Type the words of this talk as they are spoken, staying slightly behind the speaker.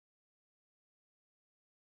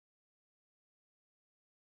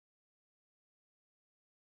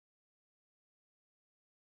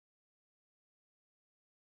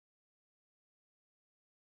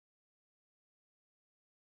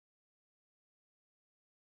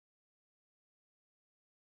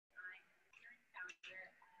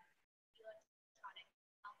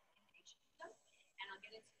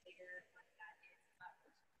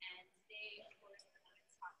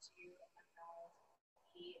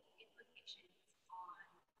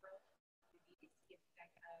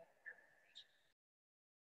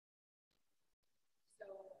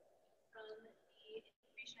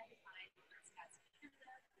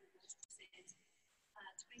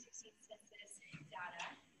2016 census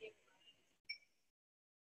data, it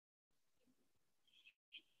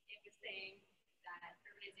was saying that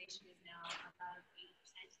urbanization is now above 80%.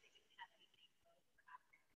 They didn't have anything for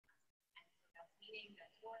African. And so that's meaning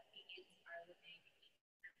that more Canadians are living in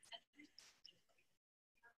urban centers, which is what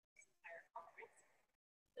we have this entire conference.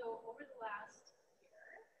 So over the last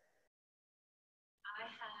year, I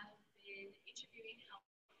have been interviewing health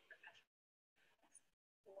professionals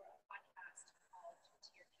for a podcast called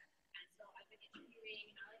Tier 10. And so I've been interviewing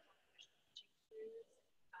allied health professionals, which includes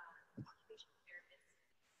occupational therapists,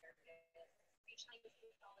 speech language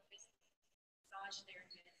pathologists, massage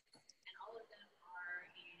therapists, and all of them are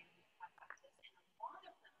in practice. And a lot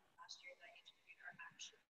of them last year that I interviewed are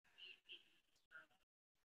actually in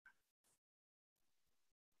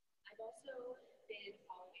I've also been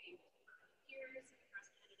following peers across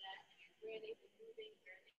Canada and where they've been moving,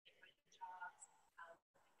 where they've been finding jobs,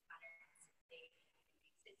 patterns they've made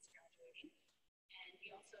since graduating. And we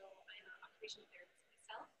also, I'm an occupational therapist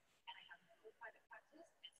myself, and I have my own private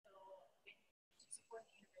practice. And so to support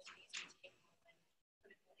the universities, we take on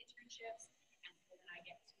clinical internships, and so then I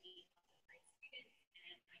get to meet other great students,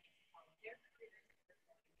 and I get to follow their careers.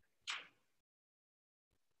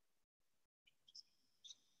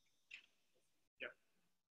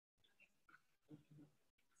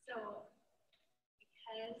 So,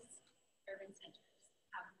 because urban centers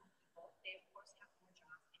have more people, they of course have more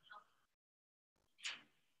jobs in healthcare.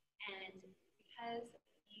 And because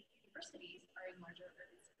the universities are in larger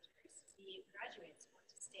urban centers, the graduates want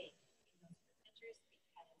to stay in those urban centers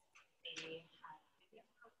because they have been there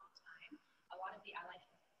for a long time. A lot of the allied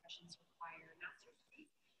health professions require master's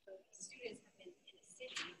degrees. So students have been in a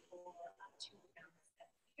city for up to around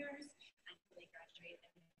 7 years until they graduate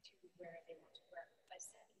and move to where they want to work. But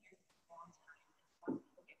 7 years is a long time. And once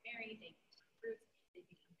people get married, they become roots, they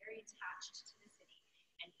become very attached to the city.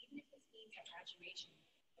 And even if this means at graduation,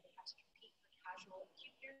 they have to compete for casual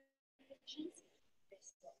acute care positions, they're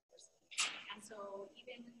still person. And so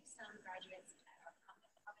even some graduates that are from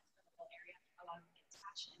the province area, a lot of them get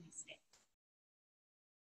attached and they stay.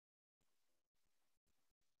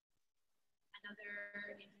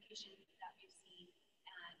 Another implication that we've seen,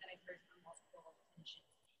 that I've heard from multiple clinicians,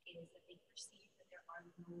 is that they perceive that there are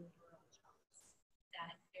no rural jobs,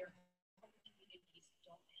 that their home communities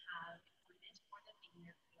don't have employment for them in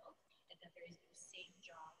their field, and that there is no safe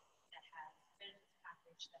job that has benefits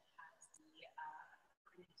package that has the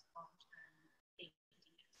permanent long-term safety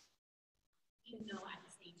net. Even though at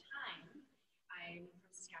the same time, I'm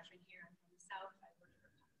from Saskatchewan here, I'm from the south, I worked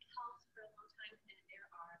for public health for a long time, and there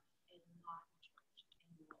are a lot of jobs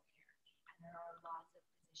in rural care, and there are lots of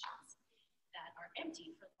positions that are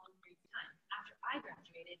empty for long periods of time. After I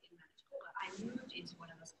graduated in Manitoba, I moved into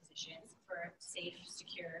one of those positions for safe,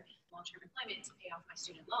 secure, long-term employment to pay off my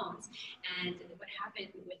student loans. And what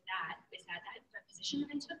happened with that is that position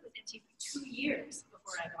that I took was empty for 2 years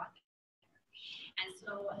before I got there. And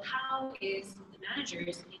so how is the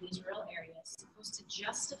managers in these rural areas supposed to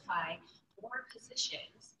justify more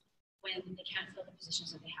positions when they can't fill the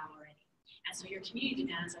positions that they have already? And so your community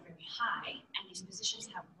demands are very high, and these positions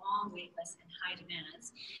have long wait lists and high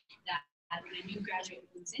demands that when a new graduate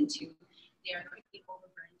moves into, they are quickly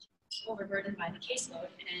overburdened by the caseload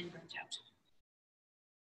and burnt out.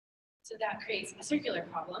 So that creates a circular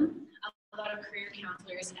problem. A lot of career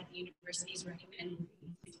counselors at the universities recommend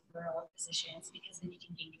these rural positions because then you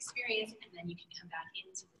can gain experience and then you can come back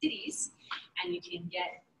into the cities and you can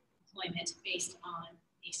get employment based on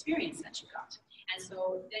the experience that you got. And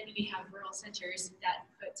so then we have rural centers that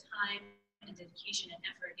put time and dedication and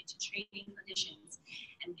effort into training clinicians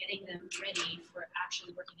and getting them ready for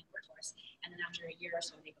actually working in the workforce. And then after a year or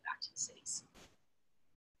so, they go back to the cities.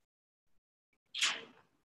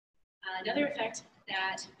 Another effect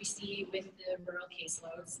that we see with the rural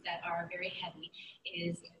caseloads that are very heavy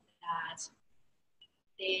is that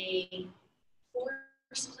they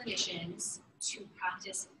force clinicians to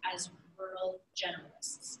practice as rural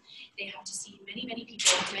generalists. They have to see many, many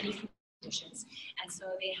people with many conditions, and so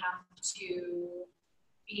they have to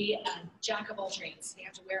be a jack of all trades. They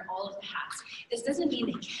have to wear all of the hats. This doesn't mean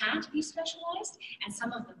they can't be specialized, and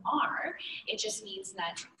some of them are. It just means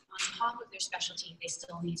that on top of their specialty, they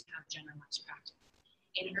still need to have generalized practice.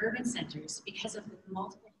 In urban centers, because of the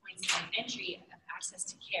multiple points of entry of access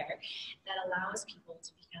to care, that allows people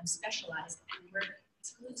to become specialized and work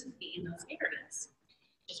exclusively in those areas,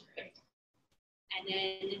 which is great. And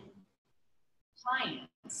then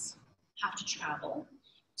clients have to travel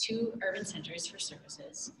to urban centers for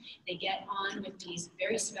services. They get on with these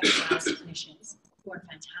very specialized clinicians who are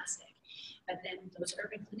fantastic, but then those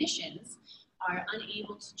urban clinicians are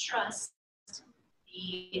unable to trust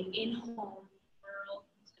the in-home rural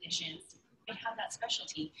clinicians might have that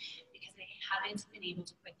specialty because they haven't been able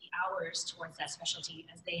to put the hours towards that specialty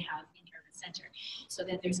as they have in the urban center. So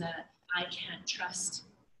then there's a, I can't trust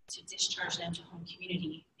to discharge them to home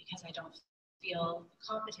community because I don't feel the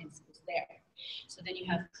competence is there. So then you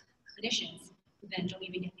have clinicians who then don't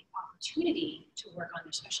even get the opportunity to work on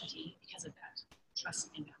their specialty because of that trust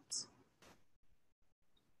imbalance.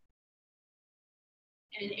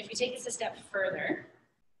 And if we take this a step further,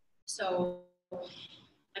 so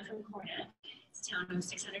I'm from Coronach, it's a town of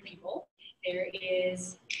 600 people. There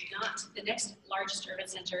is not, the next largest urban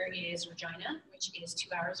center is Regina, which is 2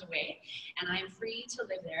 hours away, and I am free to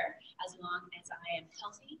live there as long as I am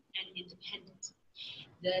healthy and independent.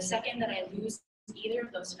 The second that I lose either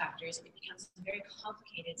of those factors, it becomes very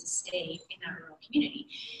complicated to stay in that rural community.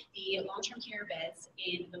 The long-term care beds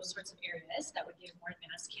in those sorts of areas that would give more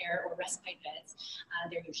advanced care or respite beds,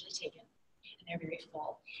 they're usually taken and they're very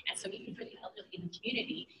full. And so even for the elderly in the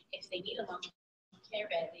community, if they need a long-term care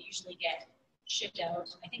bed, they usually get shipped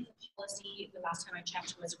out. I think the policy, the last time I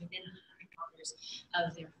checked, was within 100 kilometers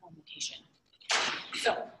of their home location.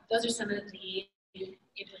 So those are some of the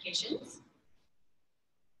implications.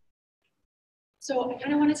 So I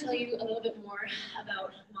kind of want to tell you a little bit more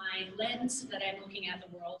about my lens that I'm looking at the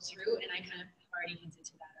world through, and I kind of already hinted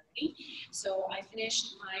to that already. So I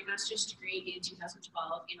finished my master's degree in 2012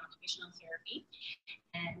 in occupational therapy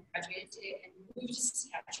and graduated and moved to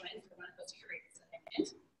Saskatchewan for one of those careers that I'm in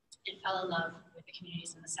and fell in love with the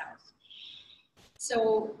communities in the South.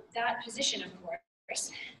 So that position, of course,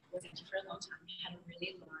 was empty for a long time. It had a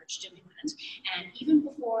really large demand. And even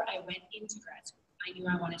before I went into grad school, I knew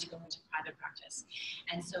I wanted to go into private practice.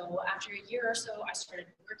 And so after a year or so, I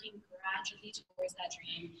started working gradually towards that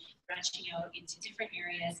dream, branching out into different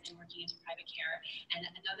areas and working into private care. And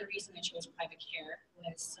another reason I chose private care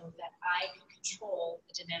was so that I could control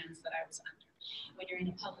the demands that I was under. When you're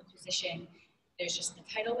in a public position, there's just the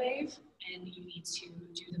tidal wave, and you need to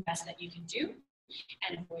do the best that you can do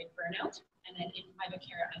and avoid burnout. And then in private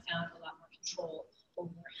care, I found a lot more control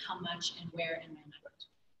over how much and where and when I worked.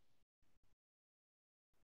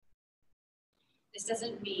 This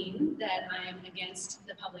doesn't mean that I am against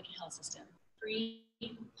the public health system. Free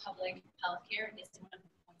public health care is one of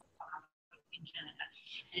the points in Canada.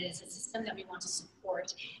 And it is a system that we want to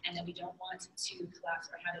support and that we don't want to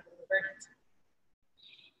collapse or have it overburdened.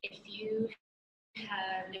 If you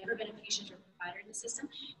have never been a patient or provider in the system,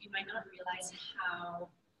 you might not realize how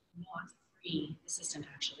not free the system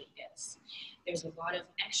actually is. There's a lot of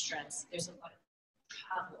extras, there's a lot of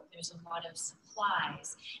travel, there's a lot of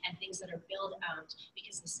supplies and things that are billed out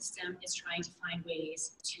because the system is trying to find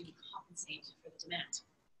ways to compensate for the demand.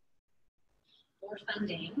 More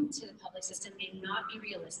funding to the public system may not be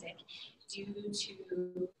realistic due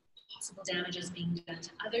to possible damages being done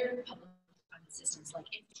to other public funded systems like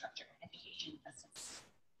infrastructure, education, investments.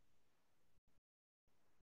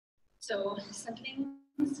 So some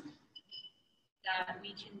things that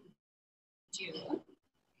we can do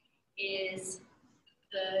is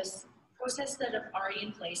the process that are already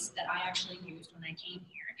in place that I actually used when I came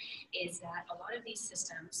here is that a lot of these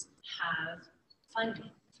systems have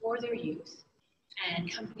funding for their youth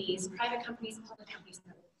and companies, private companies, public companies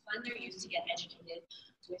that will fund their youth to get educated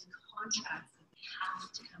with contracts that they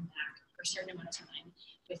have to come back for a certain amount of time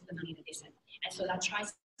with the money that they send. And so that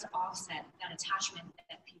tries to offset that attachment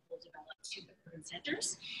that people develop to the urban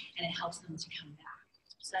centers, and it helps them to come back.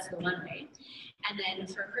 So that's the one way. And then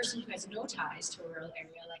for a person who has no ties to a rural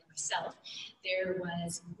area like myself, there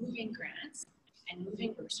was moving grants and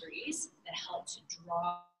moving bursaries that helped to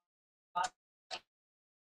draw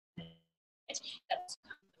that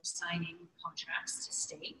signing contracts to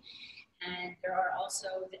stay. And there are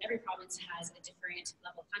also, every province has a different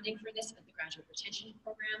level of funding for this, but the graduate retention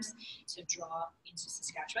programs to draw into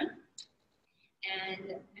Saskatchewan.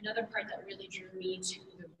 And another part that really drew me to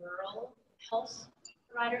the rural health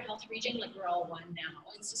provider health region, like we're all one now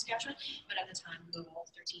in Saskatchewan, but at the time we were all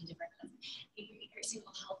 13 different ones. Every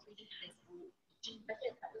single health region had its own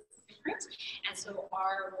budget that was different. And so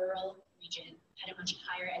our rural region had a much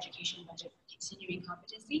higher education budget for continuing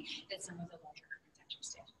competency than some of the larger urban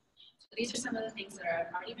centers did. So these are some of the things that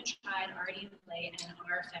are already been tried, already in play, and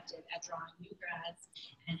are effective at drawing new grads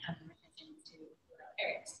and having retention to rural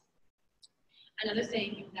areas. Another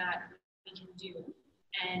thing that we can do,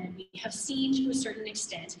 and we have seen to a certain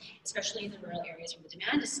extent, especially in the rural areas where the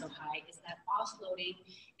demand is so high, is that offloading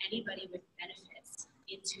anybody with benefits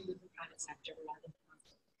into the private sector rather than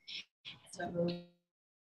so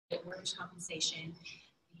workers' compensation,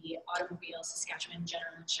 the automobile, Saskatchewan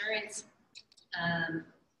general insurance,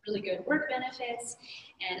 really good work benefits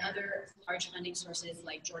and other large funding sources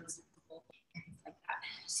like Jordan's and things like that.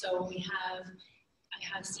 So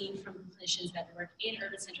I have seen from clinicians that work in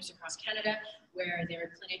urban centers across Canada where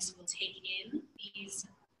their clinics will take in these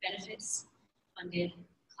benefits funded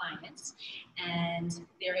clients, and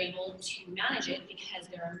they're able to manage it because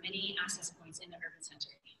there are many access points in the urban center.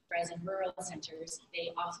 Whereas in rural centers, they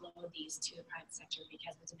offload these to the private sector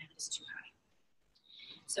because the demand is too high.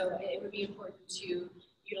 So it would be important to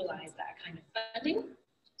utilize that kind of funding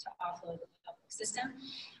to offload the public system.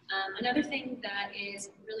 Another thing that is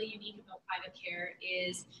really unique about private care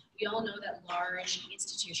is we all know that large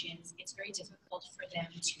institutions, it's very difficult for them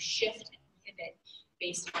to shift and pivot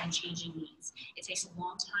based on changing needs. It takes a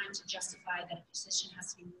long time to justify that a physician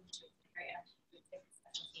has to be moved to an area with different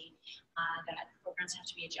specialty, that programs have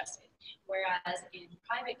to be adjusted. Whereas in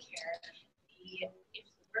private care, if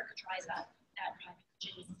the work dries up, that private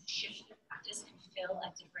physician needs to shift their practice and fill a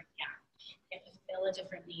different gap. They have to fill a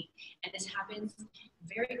different need. And this happens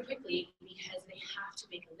very quickly because they have to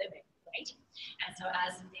make a living, right? And so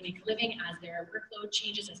as they make a living, as their workload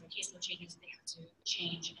changes, as their caseload changes, they have to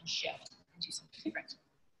change and shift and do something different.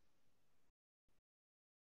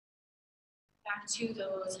 Back to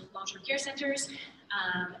those long-term care centers,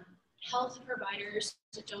 health providers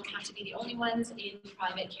don't have to be the only ones in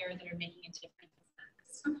private care that are making a difference.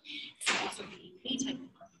 It can also be any type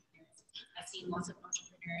of entrepreneurs. I've seen lots of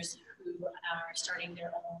entrepreneurs who are starting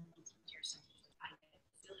their own long-term care centers, private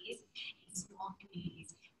facilities in small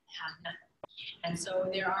communities that have none. And so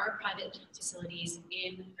there are private facilities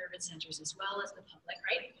in urban centers as well as the public,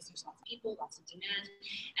 right? Because there's lots of people, lots of demand.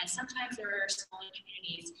 And sometimes there are smaller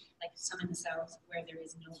communities, like some in the south, where there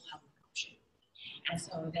is no public option. And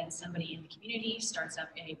so then somebody in the community starts up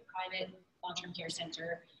a private long-term care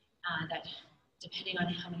center that, depending on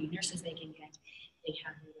how many nurses they can get, they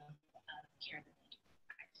have the care that they do.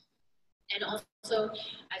 And also,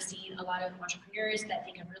 I've seen a lot of entrepreneurs that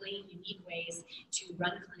think of really unique ways to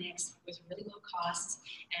run clinics with really low costs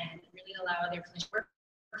and really allow their clinics to work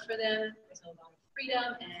for them with a lot of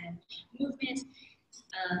freedom and movement.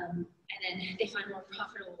 And then they find more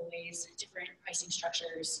profitable ways, different pricing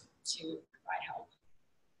structures to provide help.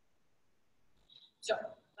 So,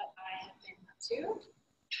 what I have been up to.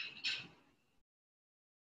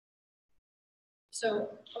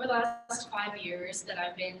 So over the last 5 years that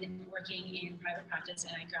I've been working in private practice,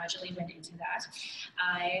 and I gradually went into that,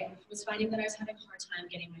 I was finding that I was having a hard time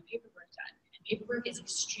getting my paperwork done. And paperwork is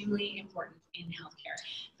extremely important in healthcare.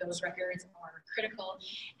 Those records are critical,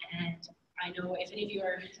 and I know if any of you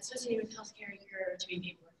are associated with healthcare, you're doing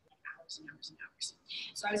paperwork for like hours and hours and hours.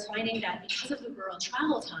 So I was finding that because of the rural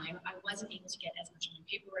travel time, I wasn't able to get as much of my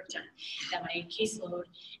paperwork done, that my caseload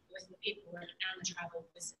with the paperwork and the travel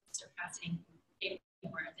was surpassing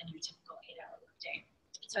more than your typical 8-hour workday.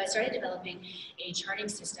 So I started developing a charting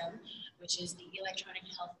system, which is the Electronic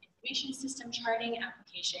Health Information System Charting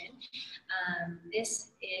application.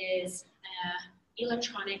 This is an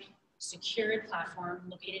electronic secured platform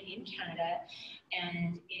located in Canada,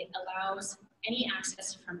 and it allows any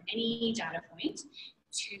access from any data point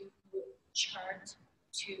to chart,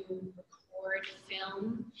 to record,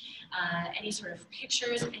 film, any sort of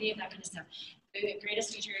pictures, any of that kind of stuff. The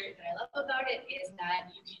greatest feature that I love about it is that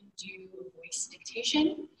you can do voice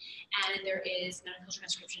dictation, and there is medical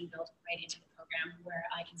transcription built right into the program where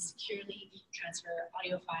I can securely transfer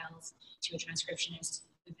audio files to a transcriptionist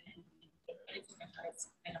within minutes.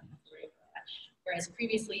 I don't have to worry about that. Whereas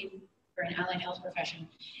previously, for an allied health profession,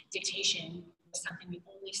 dictation was something we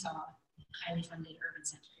only saw in highly funded urban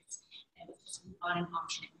centers. And it was just not an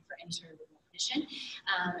option for any sort of clinician.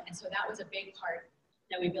 And so that was a big part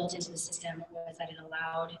that we built into the system, was that it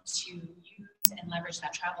allowed to use and leverage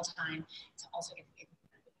that travel time to also get the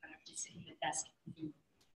paperwork without having to sit at a desk and do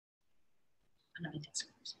another desk.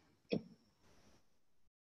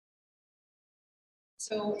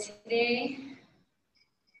 So today,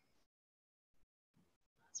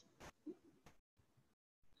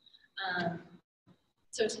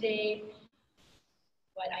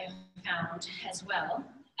 what I found as well,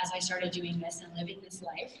 as I started doing this and living this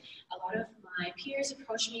life, a lot of my peers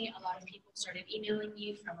approached me, a lot of people started emailing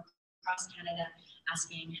me from across Canada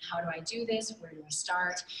asking, how do I do this? Where do I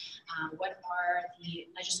start? What are the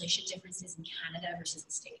legislation differences in Canada versus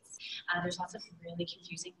the States? There's lots of really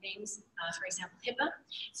confusing things. For example, HIPAA.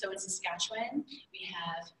 So in Saskatchewan, we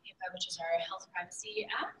have HIPAA, which is our Health Privacy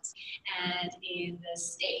Act. And in the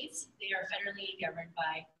States, they are federally governed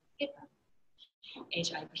by HIPAA.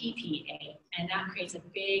 HIPPA, and that creates a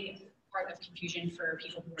big part of confusion for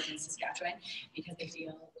people who are in Saskatchewan because they feel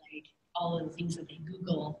like all of the things that they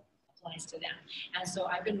Google applies to them. And so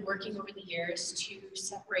I've been working over the years to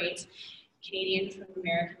separate Canadian from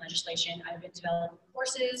American legislation. I've been developing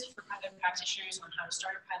courses for private practitioners on how to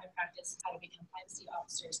start a private practice, how to become privacy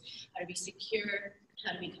officers, how to be secure,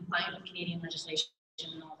 how to be compliant with Canadian legislation,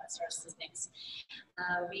 and all that sorts of things.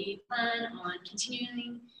 We plan on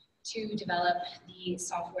continuing to develop the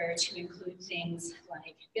software to include things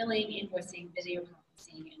like billing, invoicing, video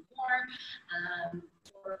conferencing, and more.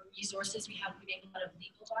 For resources, we make a lot of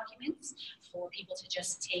legal documents for people to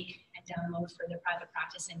just take and download for their private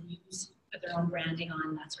practice and use, put their own branding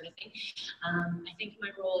on, that sort of thing. I think my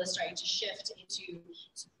role is starting to shift into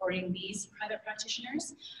supporting these private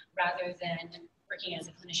practitioners rather than working as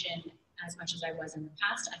a clinician as much as I was in the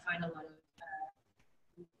past. I find a lot of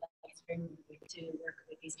it's very motivating to work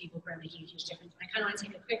with these people who are making a huge difference. And I kind of want to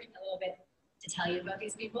take a little bit to tell you about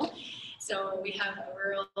these people. So we have a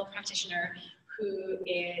rural practitioner who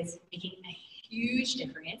is making a huge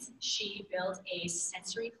difference. She built a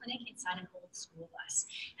sensory clinic inside an old school bus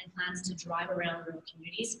and plans to drive around rural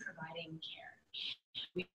communities providing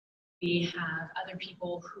care. We have other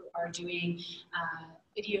people who are doing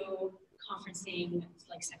video conferencing,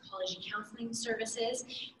 like psychology counseling services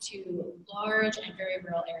to large and very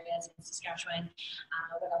rural areas in Saskatchewan.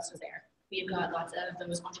 What else was there? We've got lots of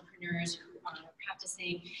those entrepreneurs who are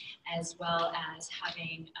practicing, as well as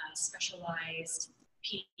having specialized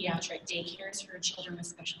pediatric daycares for children with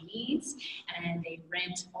special needs, and they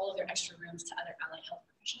rent all of their extra rooms to other allied health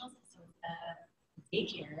professionals. So it's a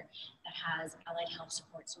daycare that has allied health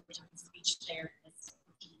support. So we're talking speech therapists,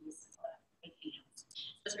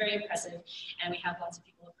 it's very impressive, and we have lots of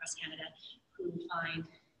people across Canada who find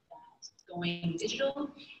that going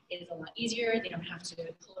digital is a lot easier. They don't have to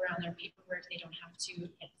pull around their paperwork. They don't have to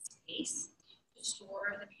get space to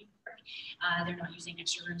store the paperwork. They're not using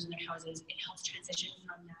extra rooms in their houses. It helps transition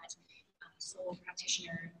from that sole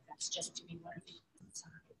practitioner that's just doing one or two things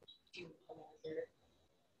to a larger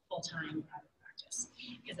full-time private practice,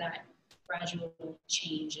 because that gradual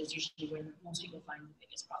change is usually where most people find the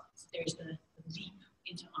biggest problems. There's the leap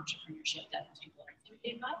into entrepreneurship that most people are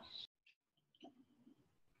intimidated by.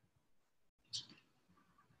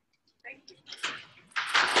 Thank you.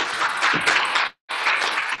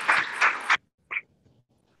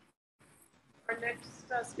 Our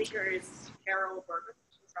next speaker is Bergum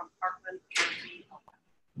from Parkland County.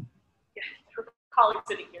 Yeah, her colleague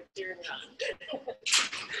sitting here cheering us.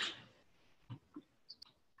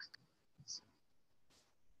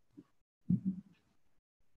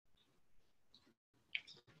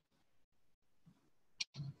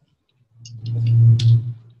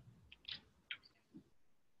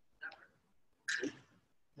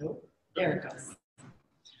 Nope. There it goes.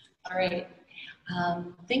 All right.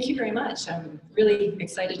 Thank you very much. I'm really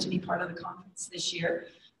excited to be part of the conference this year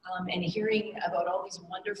and hearing about all these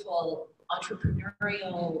wonderful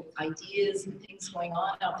entrepreneurial ideas and things going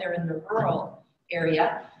on out there in the rural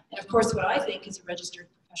area. And of course, what I think as a registered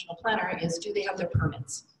professional planner is, do they have their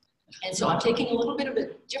permits? And so I'm taking a little bit of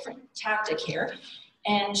a different tactic here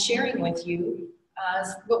and sharing with you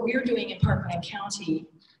what we're doing in Parkland County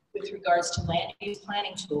with regards to land use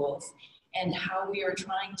planning tools and how we are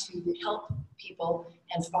trying to help people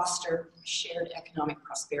and foster shared economic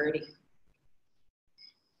prosperity.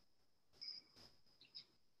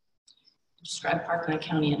 I'll describe Parkland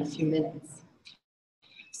County in a few minutes.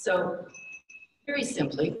 So, very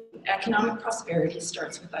simply, economic prosperity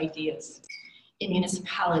starts with ideas. In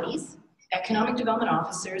municipalities, economic development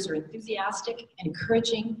officers are enthusiastic and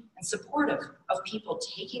encouraging and supportive of people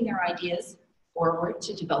taking their ideas forward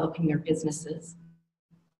to developing their businesses.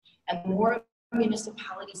 And the more a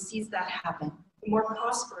municipality sees that happen, the more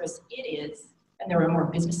prosperous it is, and there are more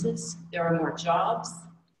businesses, there are more jobs,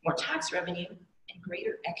 more tax revenue, and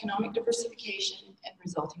greater economic diversification and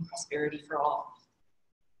resulting prosperity for all.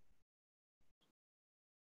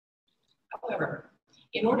 However,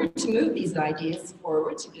 in order to move these ideas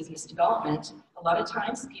forward to business development, a lot of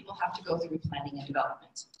times people have to go through planning and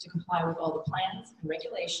development to comply with all the plans and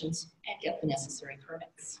regulations and get the necessary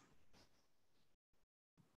permits.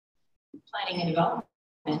 Planning and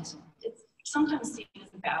development, it's sometimes seen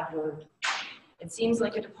as a bad word. It seems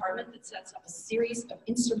like a department that sets up a series of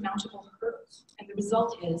insurmountable hurdles, and the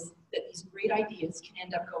result is that these great ideas can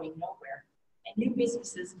end up going nowhere, and new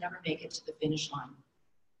businesses never make it to the finish line.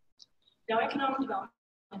 Now, economic development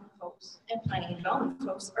folks and planning and development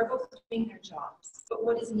folks are both doing their jobs, but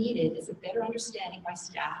what is needed is a better understanding by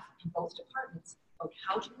staff in both departments about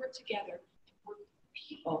how to work together and work with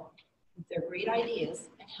people with their great ideas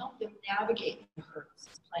and help them navigate the hurdles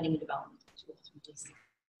of planning and development to ultimately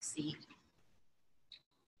succeed.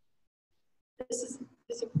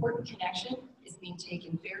 This important connection is being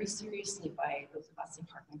taken very seriously by those of us in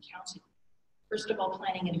Parkland County. First of all,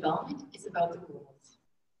 planning and development is about the rules.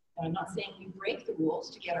 Now, I'm not saying we break the rules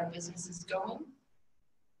to get our businesses going,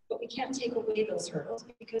 but we can't take away those hurdles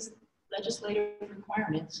because legislative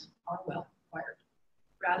requirements are well required.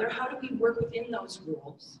 Rather, how do we work within those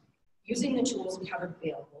rules, using the tools we have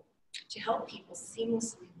available to help people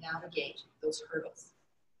seamlessly navigate those hurdles?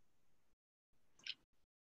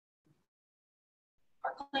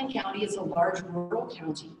 Parkland County is a large rural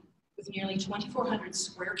county with nearly 2,400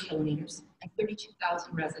 square kilometers and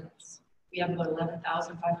 32,000 residents. We have about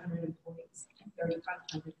 11,500 employees and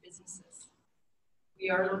 3,500 businesses. We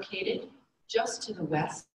are located just to the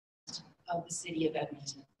west of the city of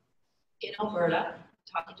Edmonton. In Alberta,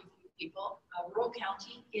 talking to a few people, a rural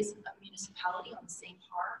county is a municipality on the same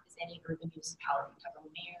par as any urban municipality. We have a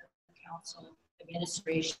mayor, council,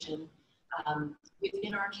 administration.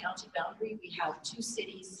 Within our county boundary, we have 2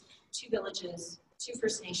 cities, 2 villages, 2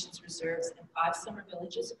 First Nations reserves, and 5 summer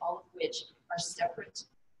villages, all of which are separate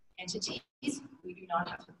entities. We do not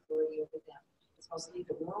have authority over them. It's mostly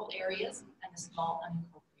the rural areas and the small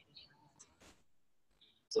unincorporated areas.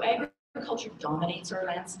 So agriculture dominates our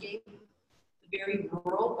landscape. The very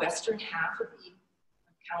rural western half of the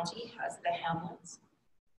county has the hamlets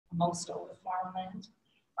amongst all the farmland.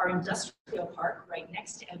 Our industrial park right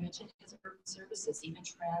next to Edmonton has urban services, even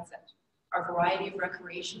transit. Our variety of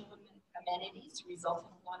recreational amenities result in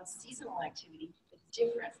a lot of seasonal activity that's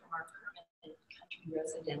different from our permanent country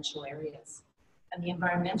residential areas. And the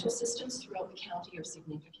environmental systems throughout the county are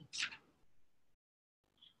significant.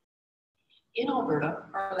 In Alberta,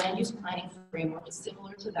 our land use planning framework is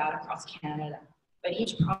similar to that across Canada, but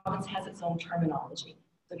each province has its own terminology.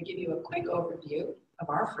 So to give you a quick overview of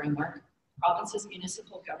our framework, Province's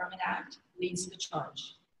Municipal Government Act leads the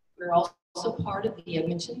charge. We're also part of the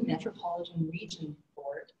Edmonton Metropolitan Region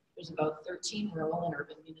Board. There's about 13 rural and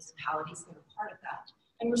urban municipalities that are part of that,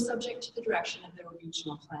 and we're subject to the direction of their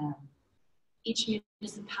regional plan. Each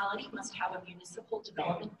municipality must have a municipal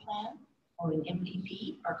development plan, or an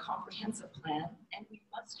MDP, our comprehensive plan, and we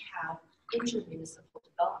must have intermunicipal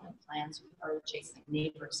development plans with our adjacent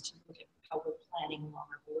neighbors to look at how we're planning along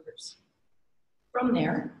our borders. From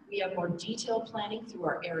there, we have more detailed planning through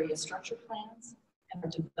our area structure plans, and our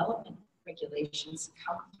development regulations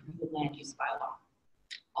come through the land use bylaw.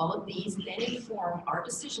 All of these then inform our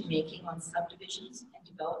decision-making on subdivisions and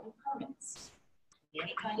development permits.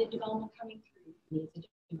 Any kind of development coming through needs a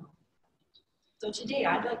development permit. So today,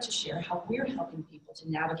 I'd like to share how we're helping people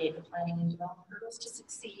to navigate the planning and development hurdles to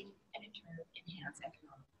succeed and in turn enhance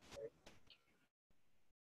economic growth.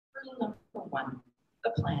 Hurdle number 1,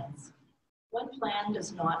 the plans. One plan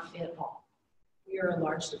does not fit all. We are a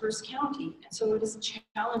large, diverse county, and so it is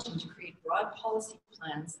challenging to create broad policy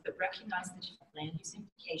plans that recognize the different land use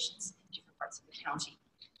implications in different parts of the county.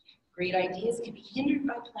 Great ideas can be hindered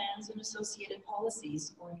by plans and associated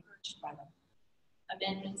policies or encouraged by them.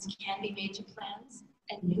 Amendments can be made to plans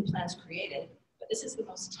and new plans created, but this is the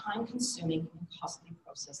most time-consuming and costly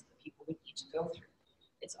process that people would need to go through.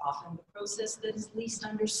 It's often the process that is least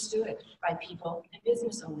understood by people and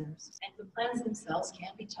business owners, and the plans themselves can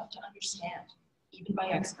be tough to understand, even by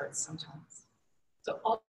experts sometimes. So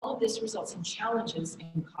all of this results in challenges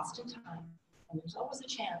in cost and time, and there's always a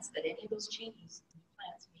chance that any of those changes in the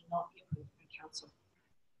plans may not be approved by council.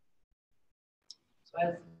 So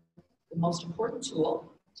as the most important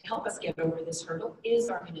tool to help us get over this hurdle is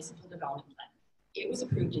our municipal development plan. It was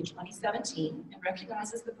approved in 2017 and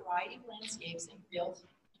recognizes the variety of landscapes and built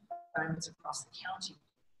environments across the county.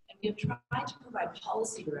 And we have tried to provide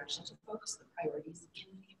policy direction to focus the priorities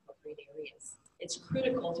in the appropriate areas. It's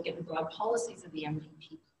critical to get the broad policies of the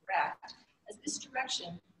MDP correct, as this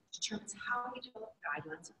direction determines how we develop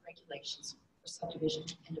guidelines and regulations for subdivision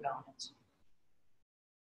and development.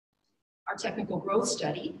 Our technical growth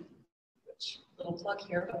study, which little plug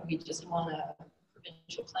here, but we just won a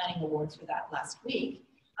provincial planning awards for that last week,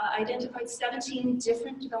 identified 17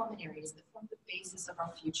 different development areas that form the basis of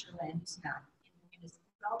our future land use map in the municipal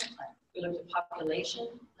development plan. We looked at population,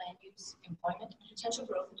 land use, employment, and potential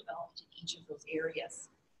growth and development in each of those areas.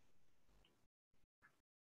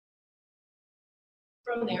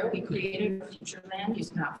 From there, we created a future land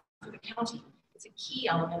use map for the county. It's a key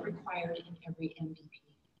element required in every MDP.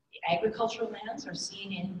 The agricultural lands are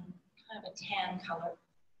seen in kind of a tan color.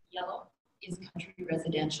 Yellow is country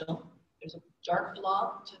residential. There's a dark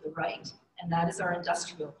blob to the right, and that is our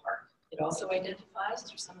industrial park. It also identifies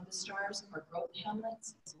through some of the stars our growth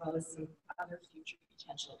hamlets, as well as some other future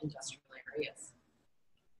potential industrial areas.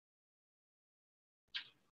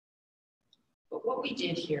 But what we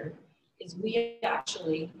did here is we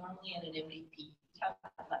actually, normally in an MDP, have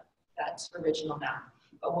that original map.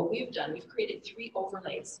 But what we've done, we've created 3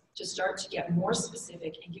 overlays to start to get more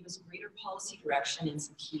specific and give us greater policy direction in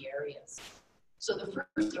some key areas. So the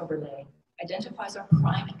first overlay identifies our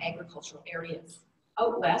prime agricultural areas.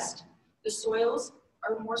 Out west, the soils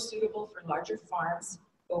are more suitable for larger farms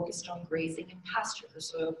focused on grazing and pasture. The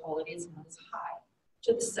soil quality is not as high.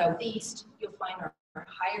 To the southeast, you'll find our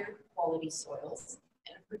higher quality soils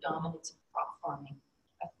and a predominance of crop farming.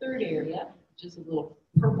 A third area, which is a little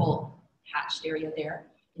purple hatched area there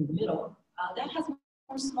in the middle, that has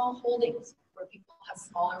more small holdings where people have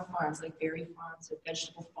smaller farms like berry farms or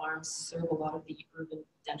vegetable farms serve a lot of the urban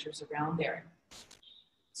centers around there.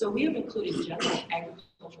 So we have included general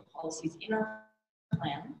agricultural policies in our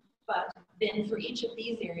plan, but then for each of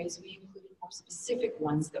these areas, we included more specific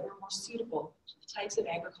ones that were more suitable to the types of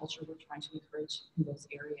agriculture we're trying to encourage in those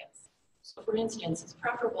areas. So for instance, it's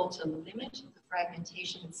preferable to limit the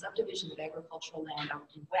fragmentation and subdivision of agricultural land out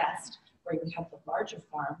in west, where we have the larger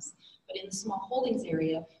farms, but in the small holdings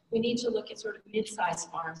area, we need to look at sort of mid-sized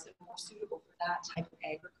farms that are more suitable for that type of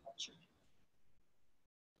agriculture.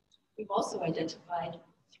 We've also identified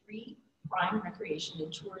 3 prime recreation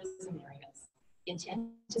and tourism areas. The intent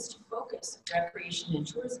is to focus recreation and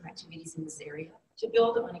tourism activities in this area to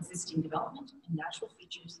build on existing development and natural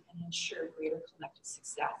features and ensure greater collective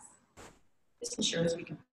success. This ensures we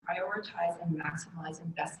can prioritize and maximize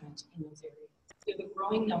investment in those areas. We have a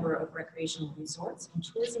growing number of recreational resorts and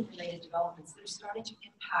tourism-related developments that are starting to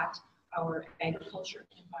impact our agriculture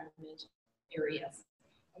and environment areas.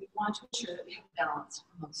 And we want to ensure that we have balance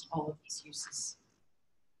amongst all of these uses.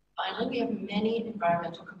 Finally, we have many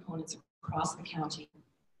environmental components across the county.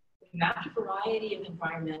 We mapped a variety of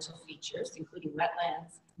environmental features, including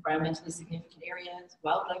wetlands, environmentally significant areas,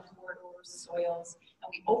 wildlife corridors, soils,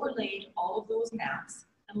 and we overlaid all of those maps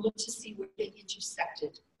and looked to see where they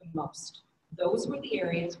intersected the most. Those were the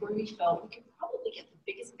areas where we felt we could probably get the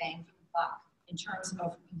biggest bang for the buck in terms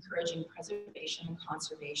of encouraging preservation and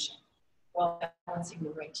conservation while balancing the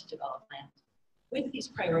right to develop land. With these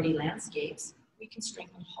priority landscapes, we can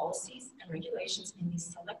strengthen policies and regulations in these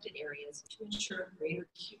selected areas to ensure greater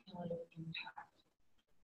cumulative impact.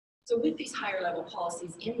 So with these higher level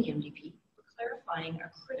policies in the MDP, we're clarifying a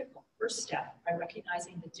critical first step by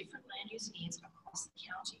recognizing the different land use needs across the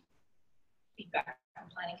county. Feedback from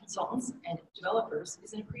planning consultants and developers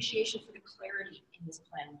is an appreciation for the clarity in this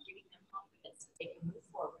plan, giving them confidence that they can move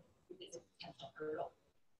forward with this potential hurdle.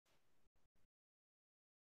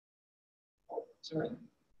 Oh, sorry.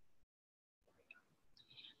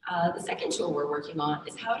 The second tool we're working on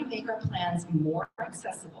is how to make our plans more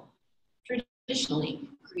accessible. Traditionally,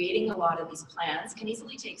 creating a lot of these plans can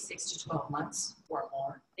easily take 6 to 12 months or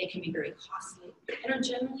more. They can be very costly and are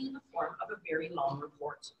generally in the form of a very long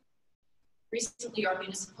report. Recently, our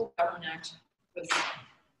Municipal Government Act was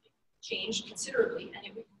changed considerably, and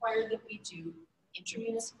it required that we do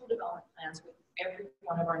intermunicipal development plans with every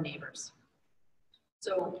one of our neighbors.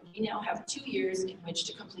 So we now have 2 years in which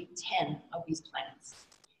to complete 10 of these plans.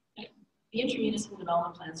 The intermunicipal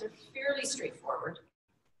development plans are fairly straightforward,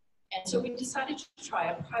 and so we decided to try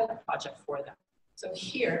a pilot project for them. So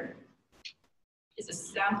here is a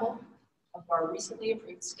sample of our recently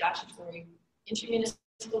approved statutory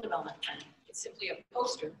intermunicipal development plan. It's simply a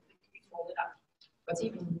poster that can be folded up. What's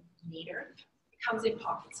even neater, it comes in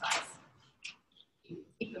pocket size. You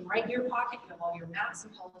keep them right in your pocket. You have all your maps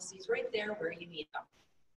and policies right there where you need them.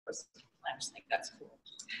 Of course, planners think that's cool.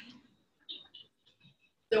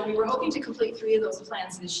 So we were hoping to complete 3 of those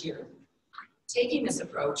plans this year. Taking this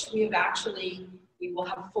approach, we will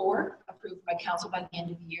have 4 approved by council by the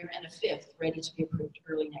end of the year and a 5th ready to be approved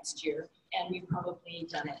early next year. And we've probably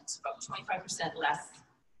done it about 25% less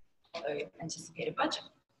than the anticipated budget.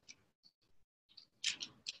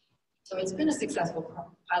 So it's been a successful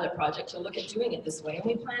pilot project to look at doing it this way. And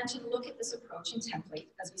we plan to look at this approach and template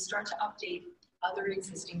as we start to update other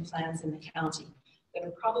existing plans in the county that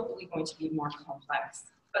are probably going to be more complex.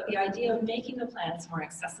 But the idea of making the plans more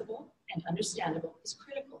accessible and understandable is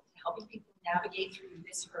critical to helping people navigate through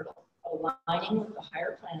this hurdle of aligning with the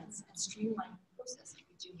higher plans and streamlining the process if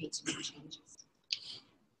we do need to make changes.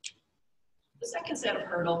 The second set of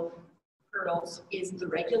hurdles is the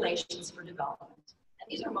regulations for development. And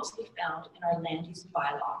these are mostly found in our land use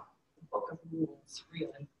bylaw, the book of rules,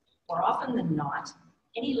 really. More often than not,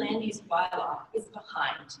 any land use bylaw is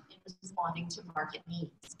behind in responding to market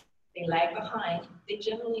needs. They lag behind. They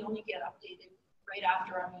generally only get updated right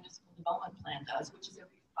after our municipal development plan does, which is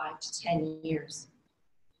every 5 to 10 years.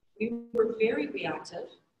 We were very reactive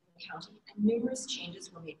in the county, and numerous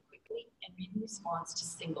changes were made quickly and in response to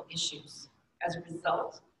single issues. As a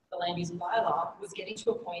result, the land use bylaw was getting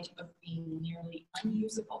to a point of being nearly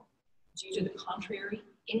unusable due to the contrary,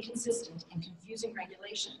 inconsistent, and confusing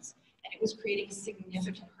regulations, and it was creating a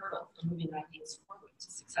significant hurdle for moving ideas forward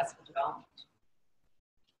to successful development.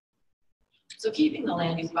 So keeping the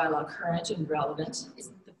land use bylaw current and relevant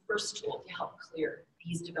is the first tool to help clear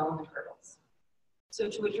these development hurdles. So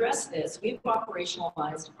to address this, we've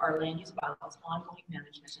operationalized our land use bylaws ongoing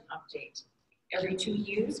management and update. Every 2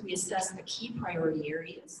 years, we assess the key priority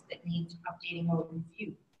areas that need updating or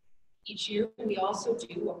review. Each year, we also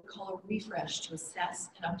do what we call a refresh to assess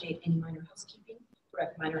and update any minor housekeeping,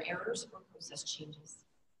 correct minor errors, or process changes.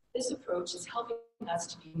 This approach is helping us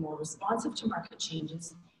to be more responsive to market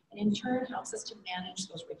changes, and in turn helps us to manage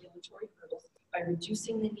those regulatory hurdles by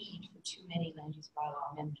reducing the need for too many land use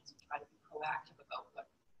bylaw amendments and try to be proactive about what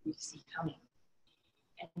we see coming.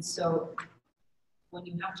 And so when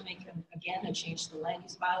you have to make, again, a change to the land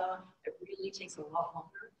use bylaw, it really takes a lot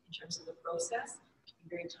longer in terms of the process. It can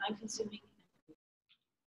be very time consuming. The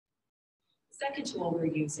second tool we're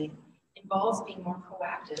using involves being more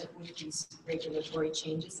proactive with these regulatory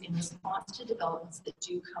changes in response to developments that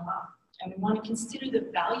do come up. And we want to consider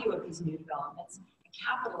the value of these new developments and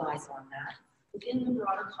capitalize on that within the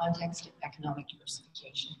broader context of economic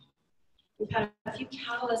diversification. We've had a few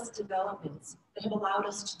catalyst developments that have allowed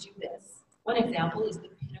us to do this. One example is the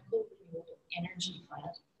Pinnacle Renewable Energy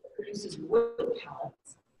Plant that produces wood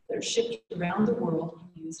pallets that are shipped around the world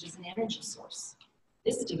and used as an energy source.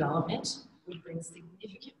 This development would bring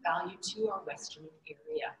significant value to our western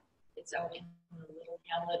area. It's out in the little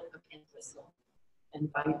hamlet of Entwistle.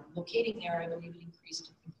 And by locating there, I believe it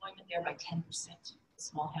increased employment there by 10%, a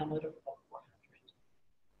small hamlet of about 400.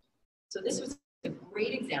 So this was a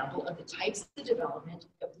great example of the types of development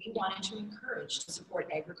that we wanted to encourage to support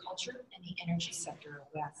agriculture and the energy sector out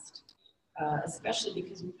west, especially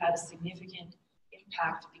because we've had a significant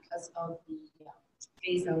impact because of the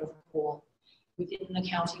phase out of coal. Within the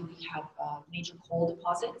county, we have major coal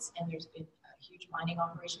deposits, and there's been a huge mining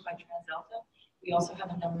operation by TransAlta. We also have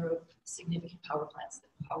a number of significant power plants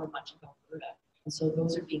that power much of Alberta. And so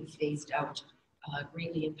those are being phased out,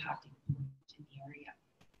 greatly impacting in the area.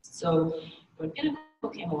 So when Pinnacle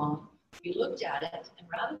came along, we looked at it, and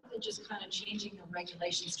rather than just kind of changing the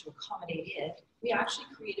regulations to accommodate it, we actually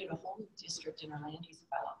created a whole new district in our land use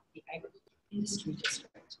bylaw, the Agricultural Industry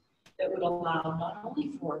District, that would allow not only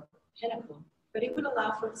for Pinnacle, but it would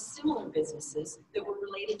allow for similar businesses that were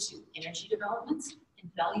related to energy developments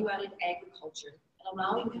and value-added agriculture, and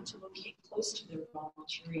allowing them to locate close to their raw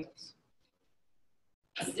materials.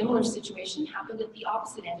 A similar situation happened at the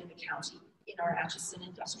opposite end of the county in our Atchison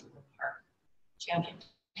Industrial Park. Champion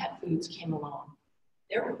Pet Foods came along.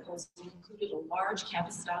 Their proposal included a large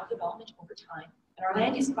campus-style development over time, and our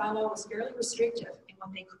land use bylaw was fairly restrictive in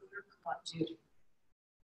what they could or could not do.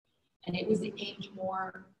 And it was aimed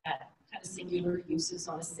more at kind of singular uses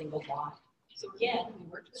on a single lot. So again, we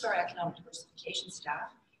worked with our economic diversification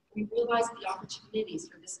staff. We realized the opportunities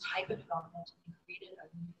for this type of development and created a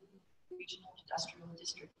new regional industrial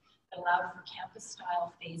district that allowed for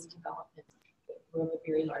campus-style phased development that were of a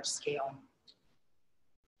very large scale.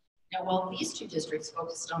 Now, while these two districts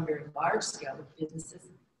focused on very large scale of businesses,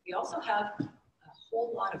 we also have a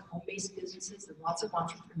whole lot of home-based businesses and lots of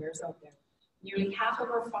entrepreneurs out there. Nearly half of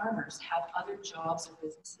our farmers have other jobs or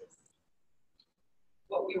businesses.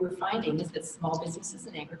 What we were finding is that small businesses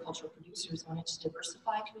and agricultural producers wanted to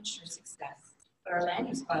diversify to ensure success, but our land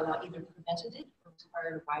use bylaw either prevented it or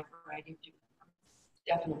required a wide variety of different permits.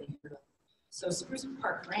 Definitely hurdle. So Spruce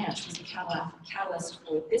Park Ranch was the catalyst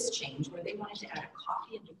for this change, where they wanted to add a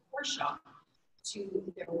coffee and decor shop to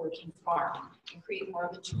their working farm and create more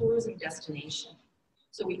of a tourism destination.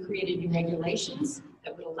 So we created new regulations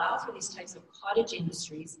that would allow for these types of cottage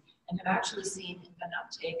industries, and have actually seen an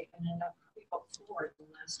uptake and about 4 in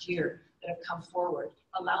the last year that have come forward,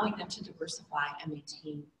 allowing them to diversify and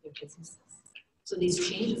maintain their businesses. So these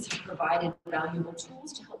changes have provided valuable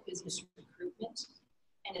tools to help business recruitment,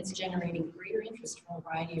 and it's generating greater interest from a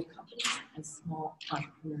variety of companies and small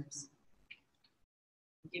entrepreneurs.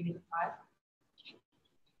 Give me the 5.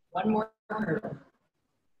 One more hurdle.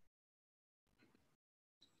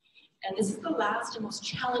 And this is the last and most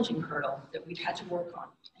challenging hurdle that we've had to work on,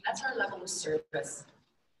 and that's our level of service.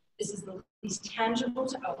 This is the least tangible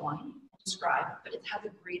to outline and describe, but it's had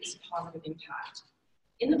the greatest positive impact.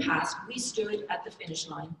 In the past, we stood at the finish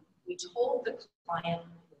line. We told the client,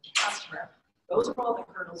 the customer, those are all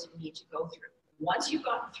the hurdles you need to go through. Once you've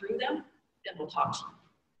gotten through them, then we'll talk to you.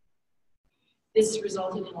 This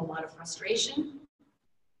resulted in a lot of frustration,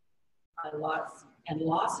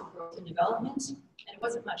 loss of growth and development, and it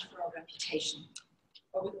wasn't much for our reputation.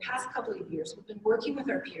 Over the past couple of years, we've been working with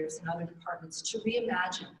our peers in other departments to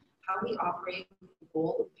reimagine how we operate with the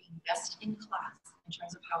goal of being best in class in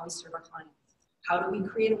terms of how we serve our clients? How do we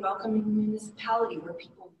create a welcoming municipality where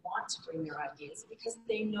people want to bring their ideas because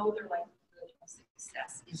they know their likelihood of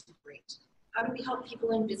success is great? How do we help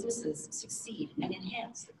people and businesses succeed and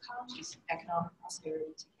enhance the county's economic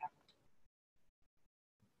prosperity together?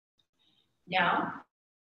 Now,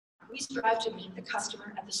 we strive to meet the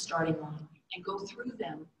customer at the starting line and go through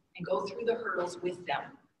the hurdles with them.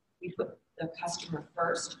 We put the customer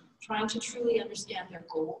first, trying to truly understand their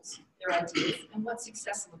goals, their ideas, and what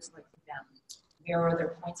success looks like for them. Where are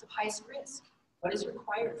their points of highest risk? What is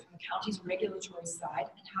required from the county's regulatory side,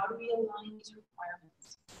 and how do we align these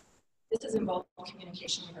requirements? This has involved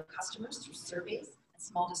communication with our customers through surveys and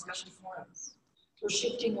small discussion forums. We're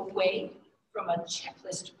shifting away from a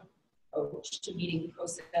checklist approach to meeting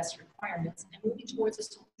process requirements and moving towards a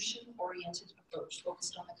solution-oriented approach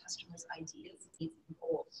focused on the customer's ideas, needs, and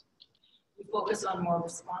goals. We focus on more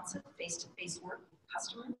responsive face-to-face work with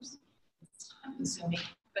customers. It's time-consuming,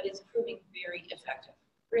 but it's proving very effective.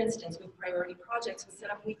 For instance, with priority projects, we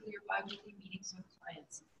set up weekly or bi-weekly meetings with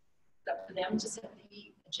clients. It's up to them to set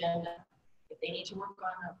the agenda. If they need to work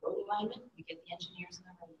on a road alignment, we get the engineers in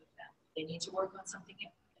the room with them. If they need to work on something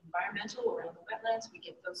environmental or around the wetlands, we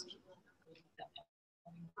get those people in the room with them.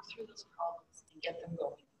 And we work through those problems and get them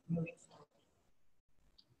going, moving forward.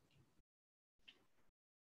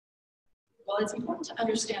 While it's important to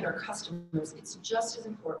understand our customers, it's just as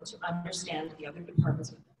important to understand the other departments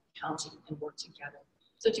within the county and work together.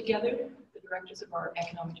 So together, the directors of our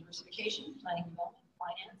economic diversification, planning development,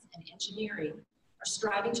 finance, and engineering are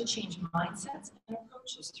striving to change mindsets and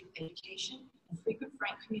approaches through education and frequent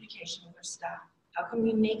frank communication with our staff. How can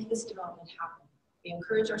we make this development happen? We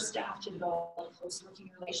encourage our staff to develop close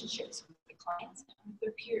working relationships with the clients and with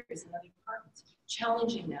their peers and other departments,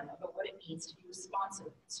 challenging them about what it means to be responsive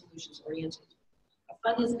and solutions-oriented. A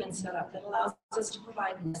fund has been set up that allows us to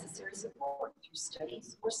provide necessary support through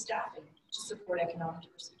studies or staffing to support economic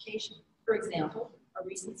diversification. For example, a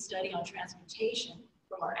recent study on transportation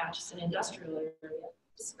from our Atchison industrial area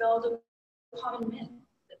dispelled a common myth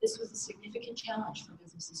that this was a significant challenge for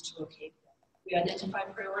businesses to locate them. We identify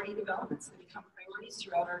priority developments that become priorities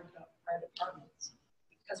throughout our departments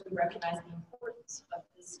because we recognize the importance of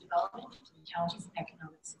this development to the county's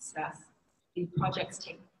economic success. The projects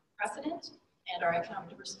take precedent, and our economic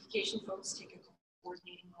diversification folks take a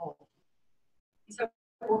coordinating role. These have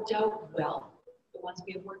worked out well, the ones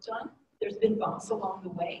we have worked on. There's been bumps along the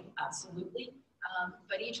way, absolutely,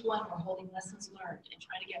 but each one we're holding lessons learned and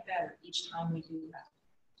trying to get better each time we do that.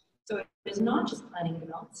 So it is not just planning and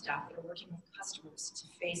development staff that are working with customers to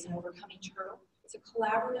face and overcome each hurdle. It's a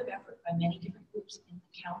collaborative effort by many different groups in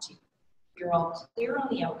the county. We are all clear on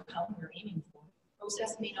the outcome we're aiming for. The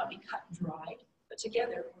process may not be cut and dried, but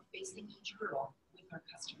together we're facing each hurdle with our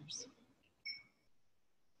customers.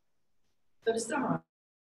 So to summarize,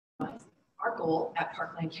 our goal at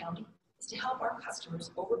Parkland County is to help our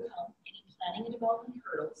customers overcome any planning and development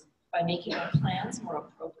hurdles by making our plans more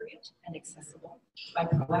appropriate and accessible, by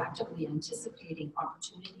proactively anticipating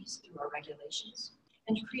opportunities through our regulations,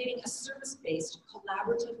 and creating a service-based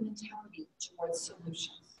collaborative mentality towards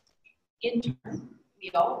solutions. In turn,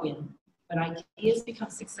 we all win when ideas become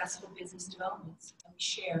successful business developments and we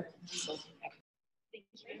share in the resulting economy. Thank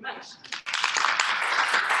you very much.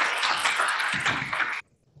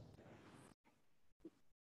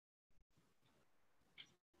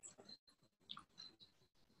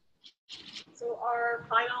 So our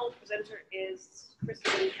final presenter is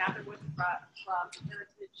Kristin and Catherwood from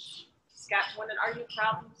Heritage Saskatchewan. And are you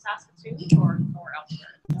from Saskatoon or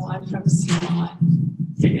elsewhere? No, I'm from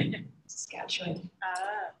Coronach, Saskatchewan,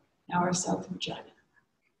 an hour south of Regina.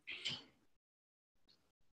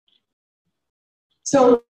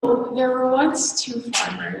 So there were once two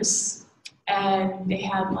farmers, and they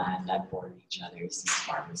had land that bordered each other, as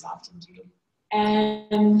farmers often do.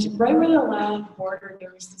 And right where the land bordered,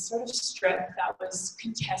 there was this sort of strip that was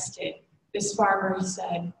contested. This farmer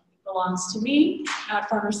said, it belongs to me. That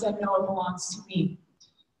farmer said, no, it belongs to me.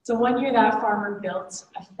 So one year that farmer built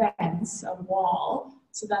a fence, a wall,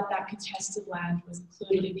 so that that contested land was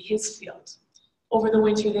included in his field. Over the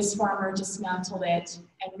winter, this farmer dismantled it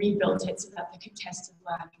and rebuilt it so that the contested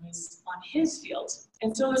land was on his field.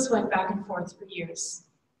 And so this went back and forth for years,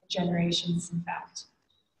 generations, in fact.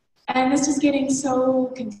 And this was getting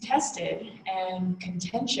so contested and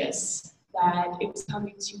contentious that it was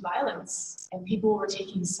coming to violence, and people were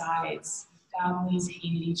taking sides. Families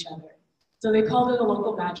hated each other. So they called in a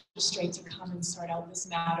local magistrate to come and sort out this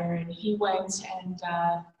matter, and he went and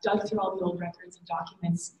dug through all the old records and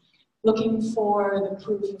documents, looking for the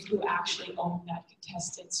proof of who actually owned that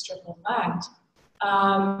contested strip of land.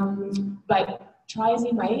 But try as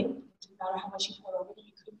he might, it didn't matter how much he poured over it,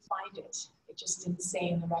 he couldn't find it. It just didn't say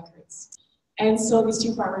in the records. And so these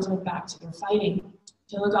two farmers went back to their fighting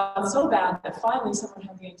until it got so bad that finally someone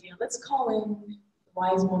had the idea, let's call in the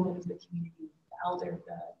wise woman of the community, the elder,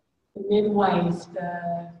 the midwife,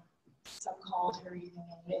 some called her even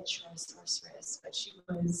a witch or a sorceress, but she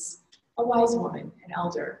was a wise woman, an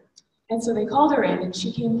elder. And so they called her in, and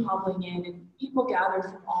she came hobbling in, and people gathered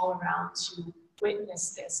from all around to witness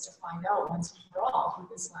this, to find out once and for all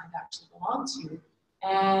who this land actually belonged to.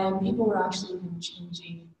 And people were actually even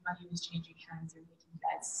changing, money was changing hands and making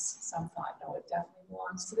bets. Some thought, no, it definitely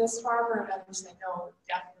belongs to this farmer, and others said, no, it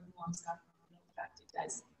definitely belongs to that farmer. In fact, it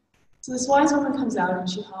does. So this wise woman comes out, and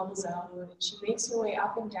she hobbles out, and she makes her way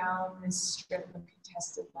up and down this strip of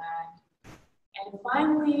contested land. And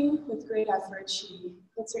finally, with great effort, she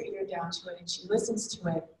puts her ear down to it and she listens to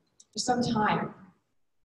it for some time.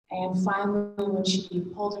 And finally, when she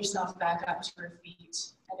pulled herself back up to her feet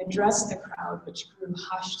and addressed the crowd, which grew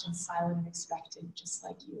hushed and silent and expectant, just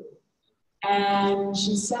like you, and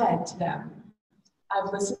she said to them,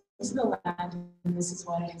 I've listened to the land, and this is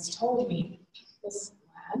what it has told me. This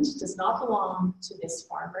land does not belong to this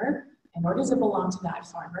farmer, and nor does it belong to that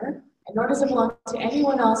farmer, and nor does it belong to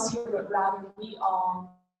anyone else here, but rather we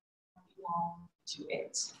all belong to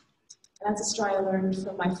it. And that's a story I learned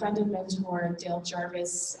from my friend and mentor, Dale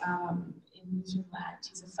Jarvis, in Newfoundland.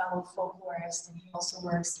 He's a fellow folklorist, and he also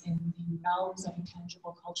works in the realms of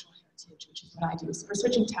intangible cultural heritage, which is what I do. So we're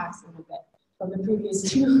switching tacks a little bit from the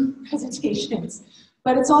previous two presentations.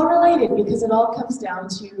 But it's all related because it all comes down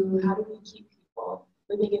to how do we keep people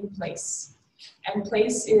living in place. And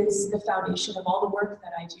place is the foundation of all the work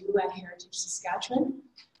that I do at Heritage Saskatchewan.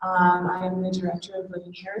 I am the director of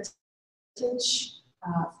Living Heritage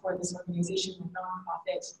for this organization, a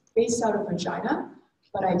nonprofit based out of Regina,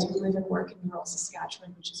 but I do live and work in rural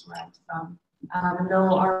Saskatchewan, which is where I'm from.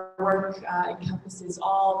 Though our work encompasses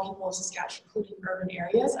all people of Saskatchewan, including urban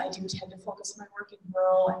areas, I do tend to focus my work in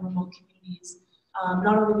rural and remote communities.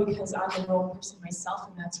 Not only because I'm a rural person myself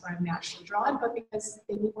and that's where I'm naturally drawn, but because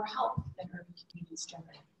they need more help than urban communities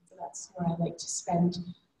generally. So that's where I like to spend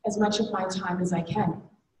as much of my time as I can.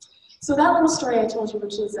 So that little story I told you,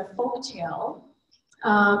 which is a folk tale,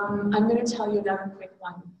 I'm going to tell you another quick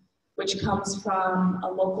one, which comes from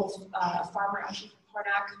a local farmer actually from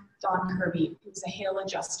Coronach, Don Kirby, who's a hail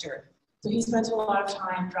adjuster. So he spent a lot of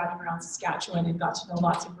time driving around Saskatchewan and got to know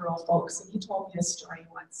lots of rural folks, and he told me this story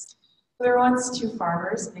once. There were once two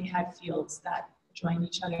farmers, and they had fields that joined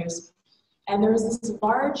each other's. And there was this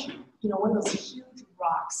large, one of those huge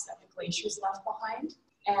rocks that the glaciers left behind.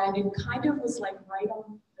 And it kind of was like right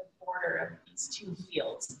on the border of these two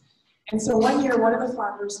fields. And so one year, one of the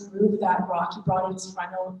farmers moved that rock. He brought in his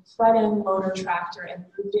front end loader tractor and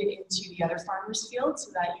moved it into the other farmer's field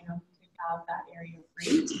so that, he could have that area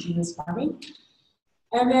free to do his farming.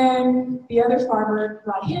 And then the other farmer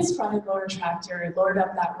brought his front end loader tractor, loaded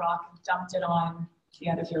up that rock, and dumped it on the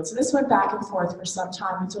other field. So this went back and forth for some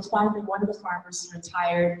time until finally one of the farmers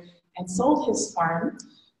retired and sold his farm.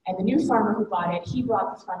 And the new farmer who bought it, he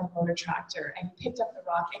brought the front end loader tractor and he picked up the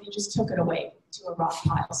rock and he just took it away to a rock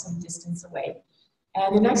pile some distance away.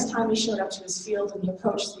 And the next time he showed up to his field and he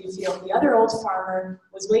approached the field, the other old farmer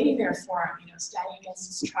was waiting there for him, standing against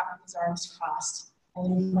his truck with his arms crossed. And the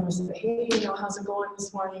new farmer said, hey, how's it going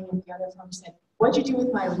this morning? And the other farmer said, what'd you do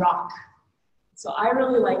with my rock? So I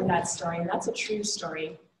really like that story, and that's a true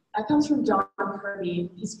story. That comes from Don Kirby.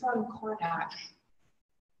 He's from Coronach,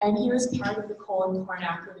 and he was part of the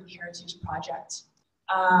Coronach Living Heritage Project.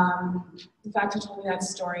 In fact, he told me that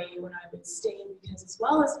story when I would stay because as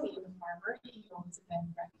well as being a farmer, he owns a bed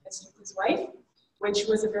and breakfast with his wife, which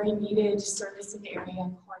was a very needed service in the area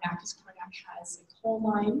in Coronach, because Coronach has a coal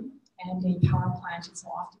mine and a power plant, and so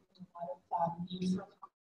often there's a lot of need for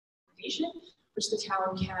accommodation, which the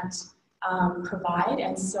town can't provide,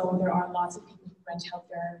 and so there are lots of people who rent out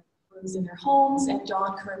their rooms in their homes, and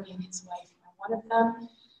Don Kirby and his wife are one of them.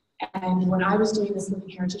 And when I was doing this Living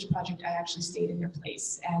Heritage Project, I actually stayed in their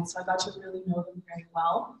place, and so I got to really know them very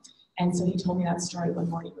well. And so he told me that story one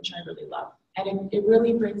morning, which I really love. And it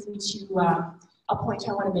really brings me to a point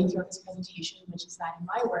I want to make throughout this presentation, which is that in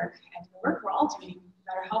my work and the work we're all doing,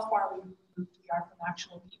 no matter how far we are from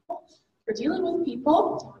actual people, we're dealing with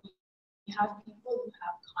people. You have people who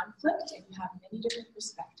have conflict and you have many different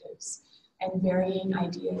perspectives and varying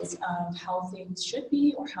ideas of how things should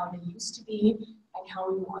be or how they used to be and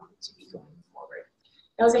how we want them to be going forward.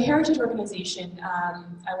 Now, as a heritage organization,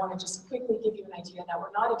 I want to just quickly give you an idea that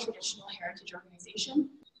we're not a traditional heritage organization.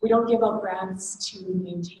 We don't give out grants to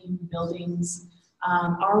maintain buildings.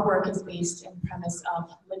 Our work is based in the premise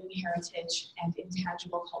of living heritage and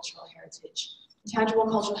intangible cultural heritage. Intangible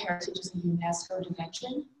cultural heritage is a UNESCO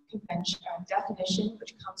definition,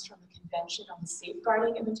 which comes from the Convention on the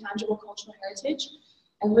Safeguarding of Intangible Cultural Heritage.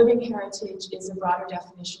 And living heritage is a broader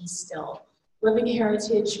definition still. Living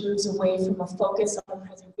heritage moves away from a focus on the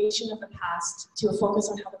preservation of the past to a focus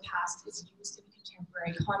on how the past is used in a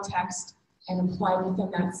contemporary context, and implied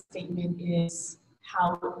within that statement is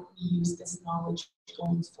how we use this knowledge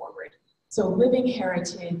going forward. So living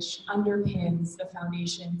heritage underpins the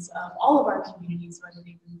foundations of all of our communities, whether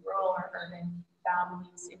they be rural or urban,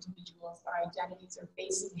 families, individuals. Our identities are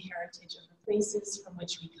based in the heritage of the places from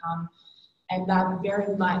which we come. And that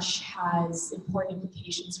very much has important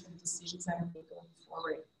implications for the decisions that are made going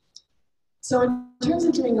forward. So in terms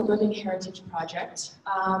of doing a living heritage project,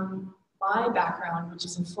 my background, which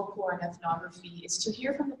is in folklore and ethnography, is to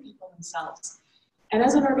hear from the people themselves. And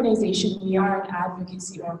as an organization, we are an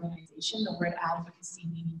advocacy organization, the word advocacy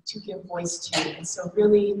meaning to give voice to. And so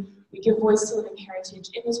really, we give voice to living heritage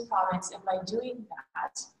in this province, and by doing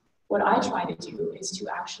that, what I try to do is to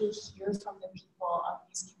actually hear from the people of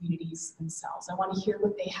these communities themselves. I want to hear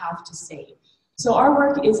what they have to say. So our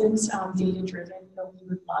work isn't data-driven, though we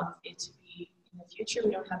would love it to be in the future.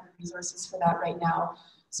 We don't have the resources for that right now.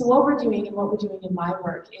 So what we're doing and what we're doing in my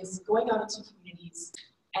work is going out into communities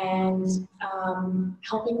and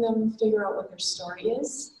helping them figure out what their story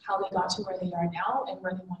is, how they got to where they are now, and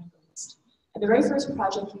where they want to go next. And the very first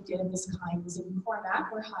project we did of this kind was in Coronach,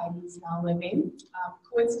 where Heidi is now living,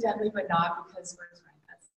 coincidentally, but not because we're friends.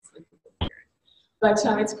 That's like weird. But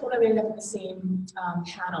it's cool that we ended up in the same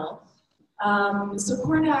panel. So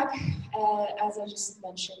Coronach, as I just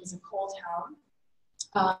mentioned, is a coal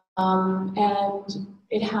town, and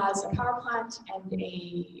it has a power plant and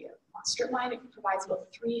a strip mine. It provides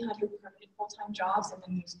about 300 permanent full-time jobs, and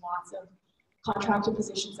then there's lots of contracted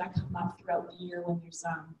positions that come up throughout the year when there's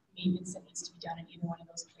maintenance that needs to be done in either one of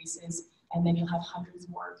those places, and then you'll have hundreds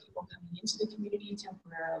more people coming into the community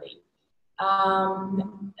temporarily.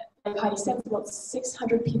 Like Heidi said, it's about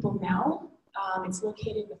 600 people now. It's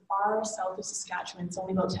located in the far south of Saskatchewan. It's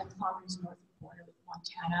only about 10 kilometers north of the border with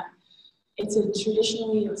Montana.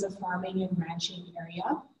 Traditionally, it was a farming and ranching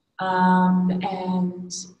area.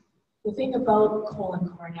 And the thing about coal in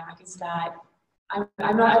Coronach is that I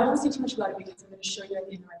don't want to say too much about it because I'm going to show you at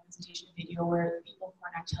the end of my presentation a video where people in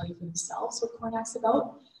Coronach tell you for themselves what Coronach's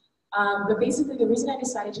about. But basically, the reason I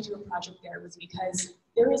decided to do a project there was because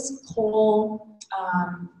there is coal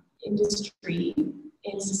industry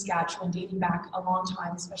in Saskatchewan dating back a long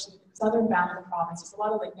time, especially in the southern bound of the province. There's a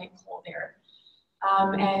lot of lignite coal there.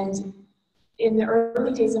 And in the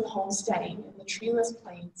early days of homesteading, in the treeless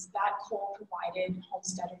plains, that coal provided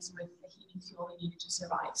homesteaders with the heating fuel they needed to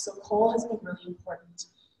survive. So coal has been really important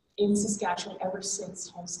in Saskatchewan ever since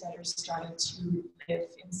homesteaders started to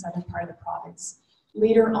live in the southern part of the province.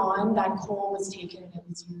 Later on, that coal was taken and it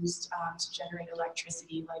was used to generate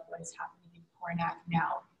electricity, like what is happening in Coronach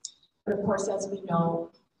now. But of course, as we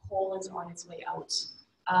know, coal is on its way out.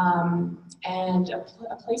 And a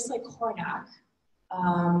place like Coronach,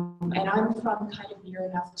 and I'm from kind of near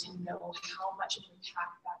enough to know how much of an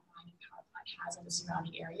impact that mine and power plant has on the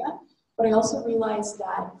surrounding area. But I also realized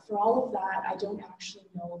that for all of that, I don't actually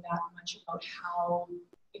know that much about how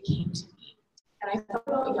it came to be. And I thought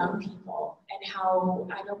about young people and how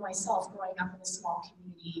I know myself growing up in a small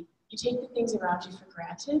community, you take the things around you for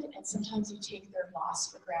granted, and sometimes you take their loss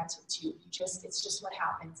for granted too. It's just what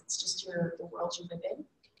happens. It's just the world you live in.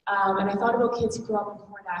 And I thought about kids who grew up in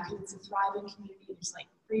Coronach, it's a thriving community. There's like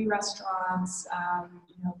free restaurants,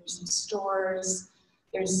 there's some stores,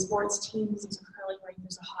 there's sports teams, there's a curling rink,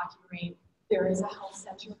 there's a hockey rink, there is a health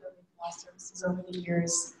center where we've lost services over the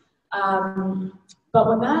years. But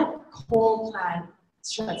when that coal plant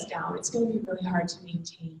shuts down, it's going to be really hard to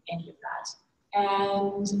maintain any of that.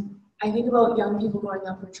 And I think about young people growing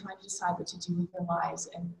up who are trying to decide what to do with their lives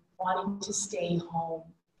and wanting to stay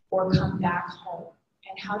home or come back home.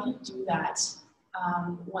 And how do you do that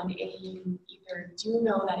when you either do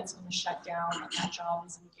know that it's going to shut down and that job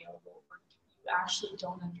isn't available, or you actually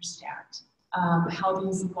don't understand how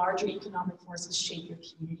these larger economic forces shape your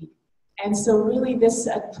community? And so really this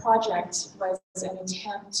project was an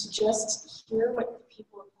attempt to just hear what the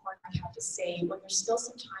people of Coronach have to say when there's still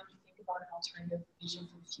some time to think about an alternative vision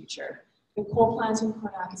for the future. The coal plant in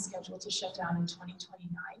Coronach is scheduled to shut down in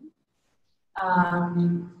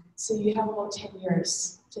 2029. So you have about 10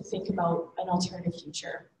 years to think about an alternative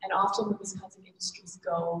future. And often when these kinds of industries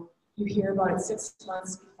go, you hear about it 6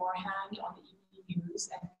 months beforehand on the evening news,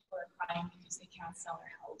 and people are crying because they can't sell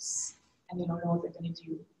their house and they don't know what they're going to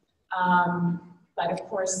do. But of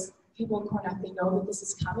course, people in Coronach, they know that this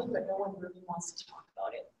is coming, but no one really wants to talk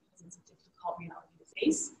about it because it's a difficult reality to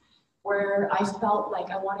face. where I felt like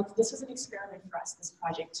this was an experiment for us, this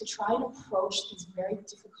project, to try and approach these very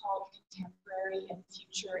difficult contemporary and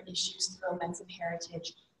future issues through a lens of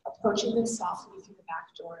heritage, approaching them softly through the back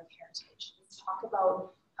door of heritage. Let's talk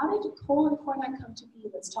about how did coal in Coronach come to be?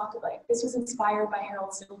 Let's talk about, this was inspired by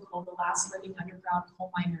Harold Silcoe, the last living underground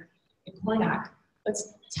coal miner in Coronach.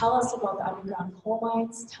 Let's tell us about the underground coal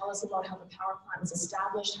mines, tell us about how the power plant was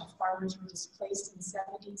established, how farmers were displaced in the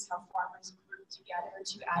 70s, how farmers grew together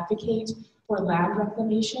to advocate for land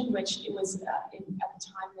reclamation, which it was at the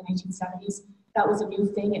time in the 1970s, that was a new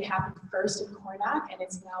thing. It happened first in Coronach, and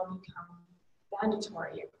it's now become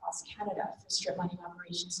mandatory across Canada for strip mining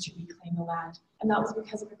operations to reclaim the land. And that was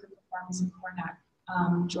because of a group of farmers in Coronach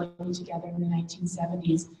joining together in the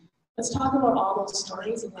 1970s. Let's talk about all those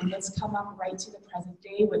stories, and then let's come up right to the present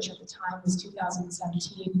day, which at the time was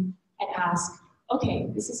 2017, and ask, okay,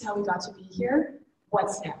 this is how we got to be here.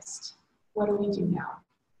 What's next? What do we do now?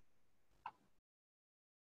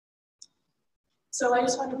 So I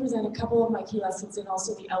just want to present a couple of my key lessons and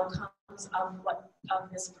also the outcomes of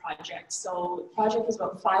this project. So the project was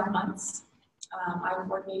about 5 months. I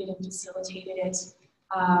coordinated and facilitated it.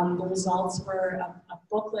 The results were a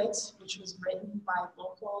booklet which was written by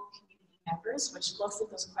local community members, which looks at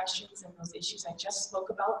those questions and those issues I just spoke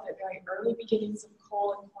about, the very early beginnings of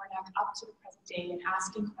coal in Coronach up to the present day, and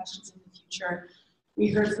asking questions in the future. We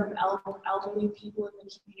heard from elderly people in the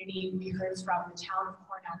community. We heard from the town of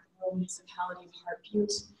Coronach, the rural municipality of Hart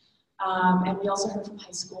Butte. And we also heard from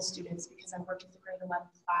high school students, because I worked with the grade 11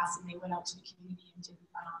 class, and they went out to the community and did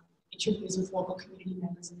interviews with local community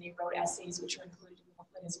members, and they wrote essays which are included in the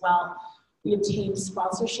booklet as well. We obtained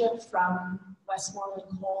sponsorship from Westmoreland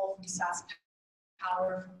Coal, from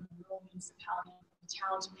SaskPower, from the rural municipality, from the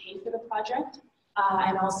town to pay for the project.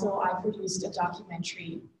 And also I produced a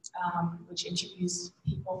documentary which interviews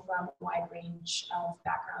people from a wide range of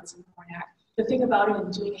backgrounds in Coronach. The thing about it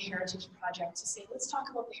in doing a heritage project, to say, let's talk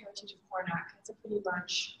about the heritage of Coronach. It's a pretty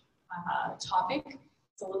large topic.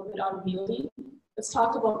 It's a little bit unwieldy. Let's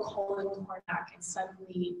talk about coal in Coronach, and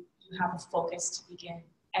suddenly you have a focus to begin.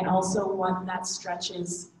 And also one that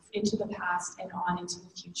stretches into the past and on into the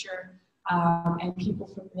future. And people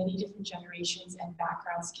from many different generations and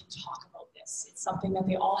backgrounds can talk about this. It's something that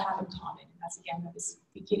they all have in common. And that's, again, this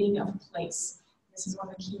beginning of place. This is one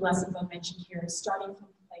of the key lessons I mentioned here, is starting from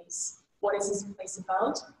place. What is this place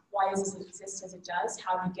about? Why does it exist as it does?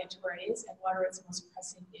 How did it get to where it is? And what are its most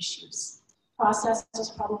pressing issues? Process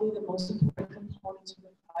is probably the most important component of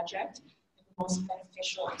the project and the most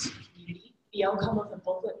beneficial to the community. The outcome of the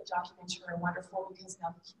booklet, the documentary, are wonderful, because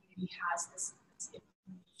now the community has this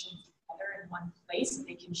information together in one place that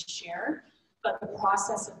they can share. But the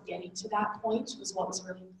process of getting to that point was what was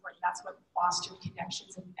really important. That's what fostered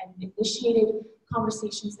connections and initiated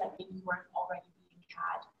conversations that maybe weren't already being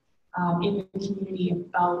had in the community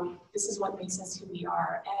about, this is what makes us who we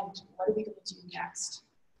are, and what are we going to do next?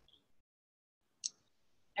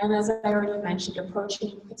 And as I already mentioned,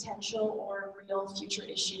 approaching potential or real future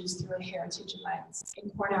issues through a heritage lens. In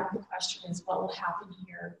Coronach, the question is, what will happen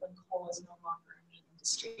here when coal is no longer a main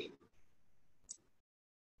industry?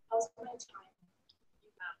 How's my time?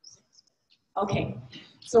 Okay,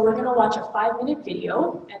 so we're going to watch a 5-minute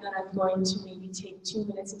video, and then I'm going to maybe take 2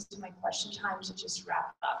 minutes into my question time to just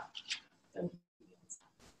wrap up. So,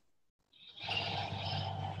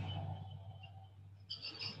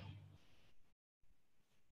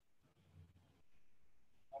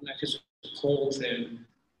 Because the coal thing,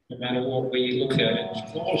 no matter what way you look at it,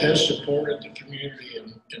 coal has supported the community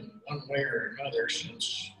in one way or another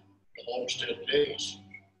since the Homestead days,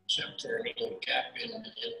 except for a little gap in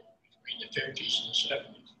between the 50s and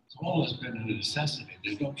 70s. Coal has been a necessity.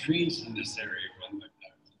 There's no trees in this area when the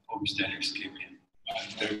homesteaders came in.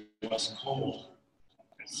 There was coal.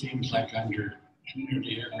 It seems like under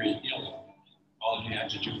nearly every hill, all you had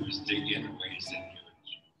to do was dig in a ways and you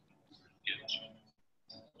would get it.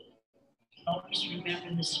 I always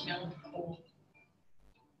remember the smell of coal.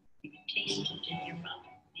 You could taste it in your mouth.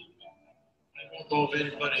 I don't know if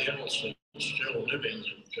anybody else is still living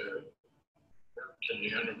that worked in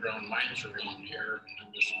the underground mines around here. There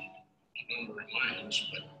was a number of mines,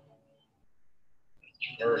 but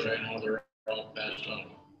as far as I know, they're all passed on.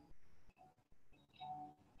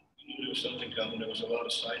 We knew there was something coming. There was a lot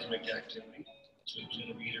of seismic activity, so it was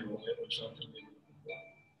going to be either oil or something.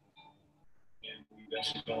 And we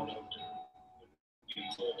eventually found out that the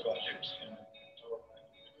coal project and all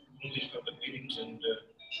these public meetings and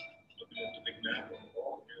looking at the big map on the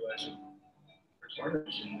wall, realizing we're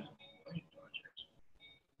partners in the mining project.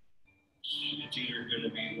 It's either going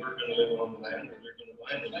to be we're going to live on the land or they're going to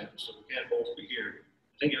mine the land, so we can't both be here.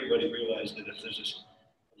 I think everybody realized that if there's a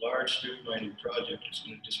large strip mining project is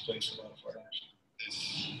going to displace a lot of farmers. This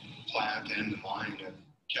plant and the mine have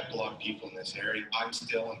kept a lot of people in this area. I'm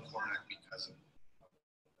still in Coronach because of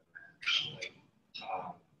like,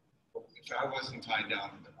 if I wasn't tied down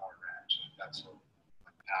to the power ranch, that's what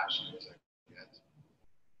my passion is.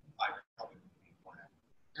 I probably would be Coronach.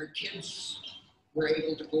 Our kids were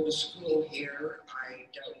able to go to school here. I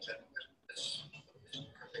doubt that this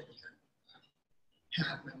perfect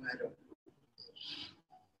happen. I don't know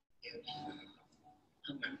if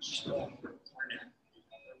how much Coronach, or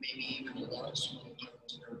maybe even a lot of small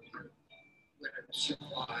towns would have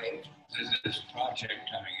survived. This project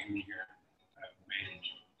coming in here made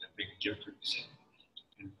a big difference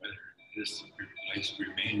in whether this place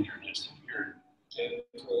remained or disappeared.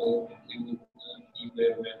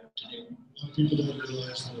 People don't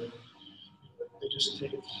realize that they just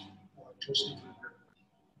take electricity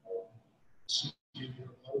for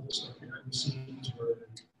a lot of the stuff behind the scenes where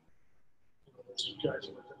those guys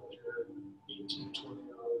work out here 18,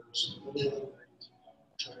 20 hours in the middle of the night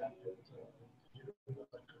trying to get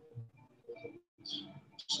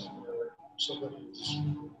somewhere somebody is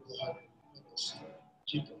relying on us to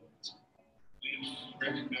keep the lights. We've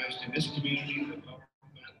recognized in this community the power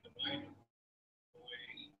plant, the mine, away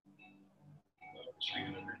about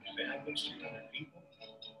 300 families, 300 people.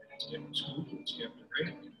 It's kept school, it's kept the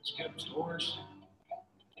rate, it's kept stores.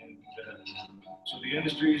 And so the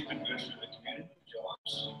industry has been good for the community,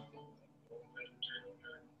 jobs,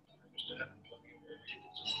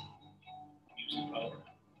 use the power.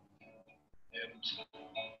 And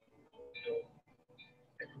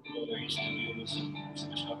there used to be this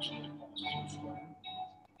disruption that causes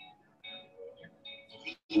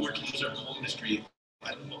We work to use our coal industry.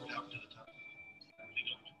 I don't look up to the top.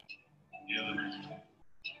 Yeah.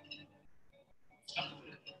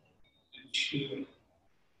 Sure.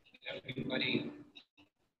 Everybody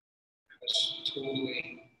was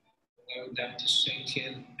totally allowed that to sink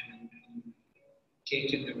in and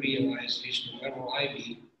taken the realization of where will I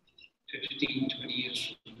be 15, 20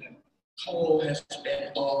 years from now. Coal has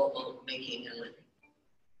been all about making a living.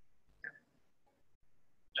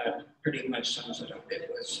 That pretty much sums it up. It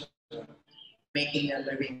was making a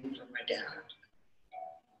living for my dad.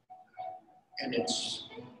 And it's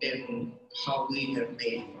been how we have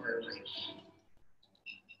made our life.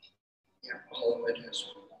 Yeah, all of it has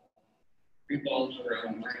revolved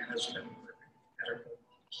around my husband.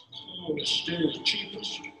 It's still the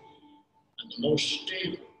cheapest and the most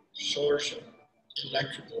stable source of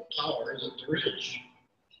electrical power that there is.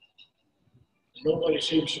 Nobody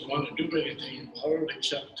seems to want to do anything about it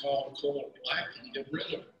except call coal black and get rid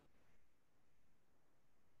of it.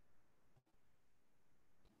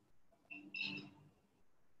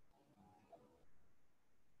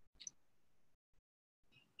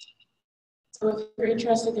 So if you're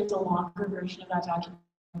interested, there's a longer version of that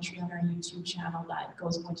documentary on our YouTube channel that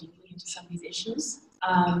goes more deeply into some of these issues.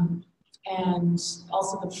 And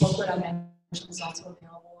also the booklet I mentioned is also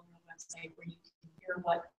available on the website where you can hear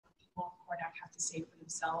what people in Coronach have to say for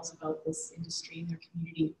themselves about this industry and their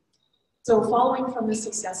community. So following from the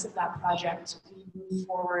success of that project, we move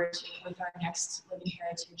forward with our next Living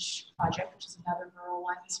Heritage project, which is another rural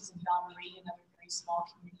one. This was in Val-Marie, another very small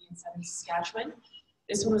community in southern Saskatchewan.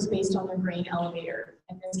 This one was based on their grain elevator,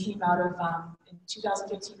 and this came out of, in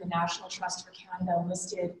 2015, the National Trust for Canada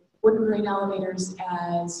listed wooden grain elevators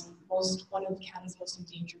as one of Canada's most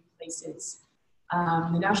endangered places.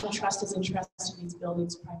 The National Trust is interested in these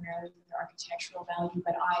buildings primarily for their architectural value,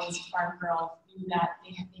 but I, as a farm girl, knew that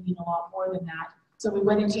they mean a lot more than that. So we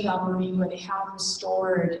went into Val-Marie where they have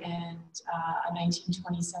restored a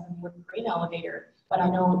 1927 wooden grain elevator. But I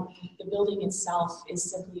know the building itself is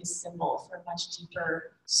simply a symbol for a much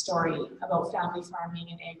deeper story about family farming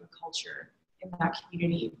and agriculture in that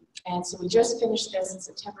community. And so we just finished this on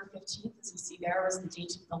September 15th, as you see there was the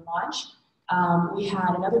date of the launch. We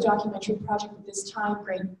had another documentary project, but this time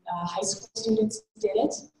high school students did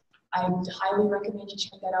it. I highly recommend you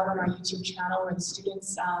check that out on our YouTube channel where the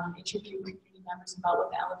students interview community members about what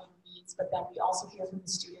the elevator means, but then we also hear from the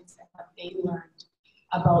students and what they learned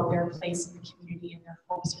about their place in the community and their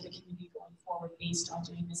hopes for the community going forward based on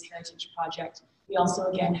doing this heritage project. We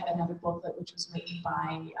also, again, had another booklet which was written by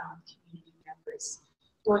community members.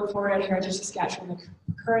 Going forward at Heritage Saskatchewan,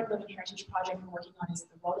 the current Living Heritage project we're working on is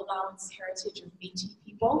the road allowance heritage of Métis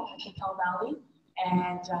people in Capel Valley.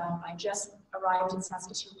 And I just arrived in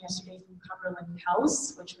Saskatoon yesterday from Cumberland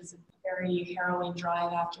House, which was a very harrowing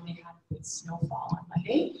drive after they had a big snowfall on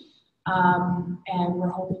Monday. And we're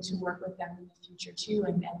hoping to work with them in the future too.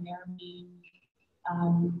 And their main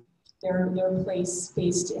their place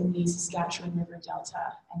based in the Saskatchewan River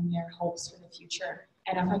Delta and their hopes for the future.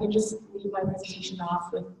 And if I can just leave my presentation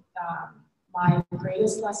off with my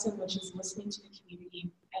greatest lesson, which is listening to the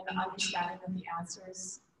community and understanding that the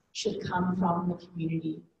answers should come from the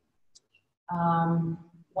community.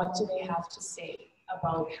 What do they have to say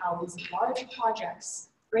about how these large projects,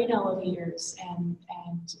 grain elevators and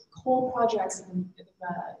coal projects in the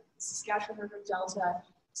Saskatchewan River Delta,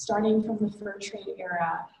 starting from the fur trade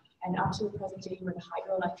era and up to the present day where the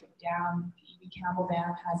hydroelectric dam, the E.B. Campbell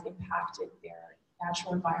Dam, has impacted their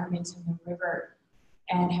natural environment in the river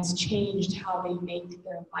and has changed how they make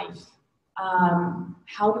their life.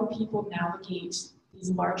 How do people navigate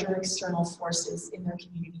these larger external forces in their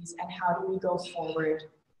communities, and how do we go forward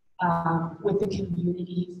with the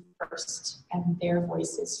community first and their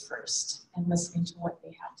voices first and listening to what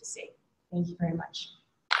they have to say? Thank you very much.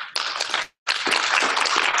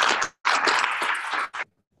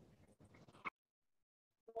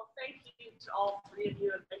 Well, thank you to all three of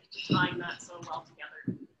you, and thank you for tying that so well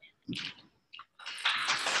together.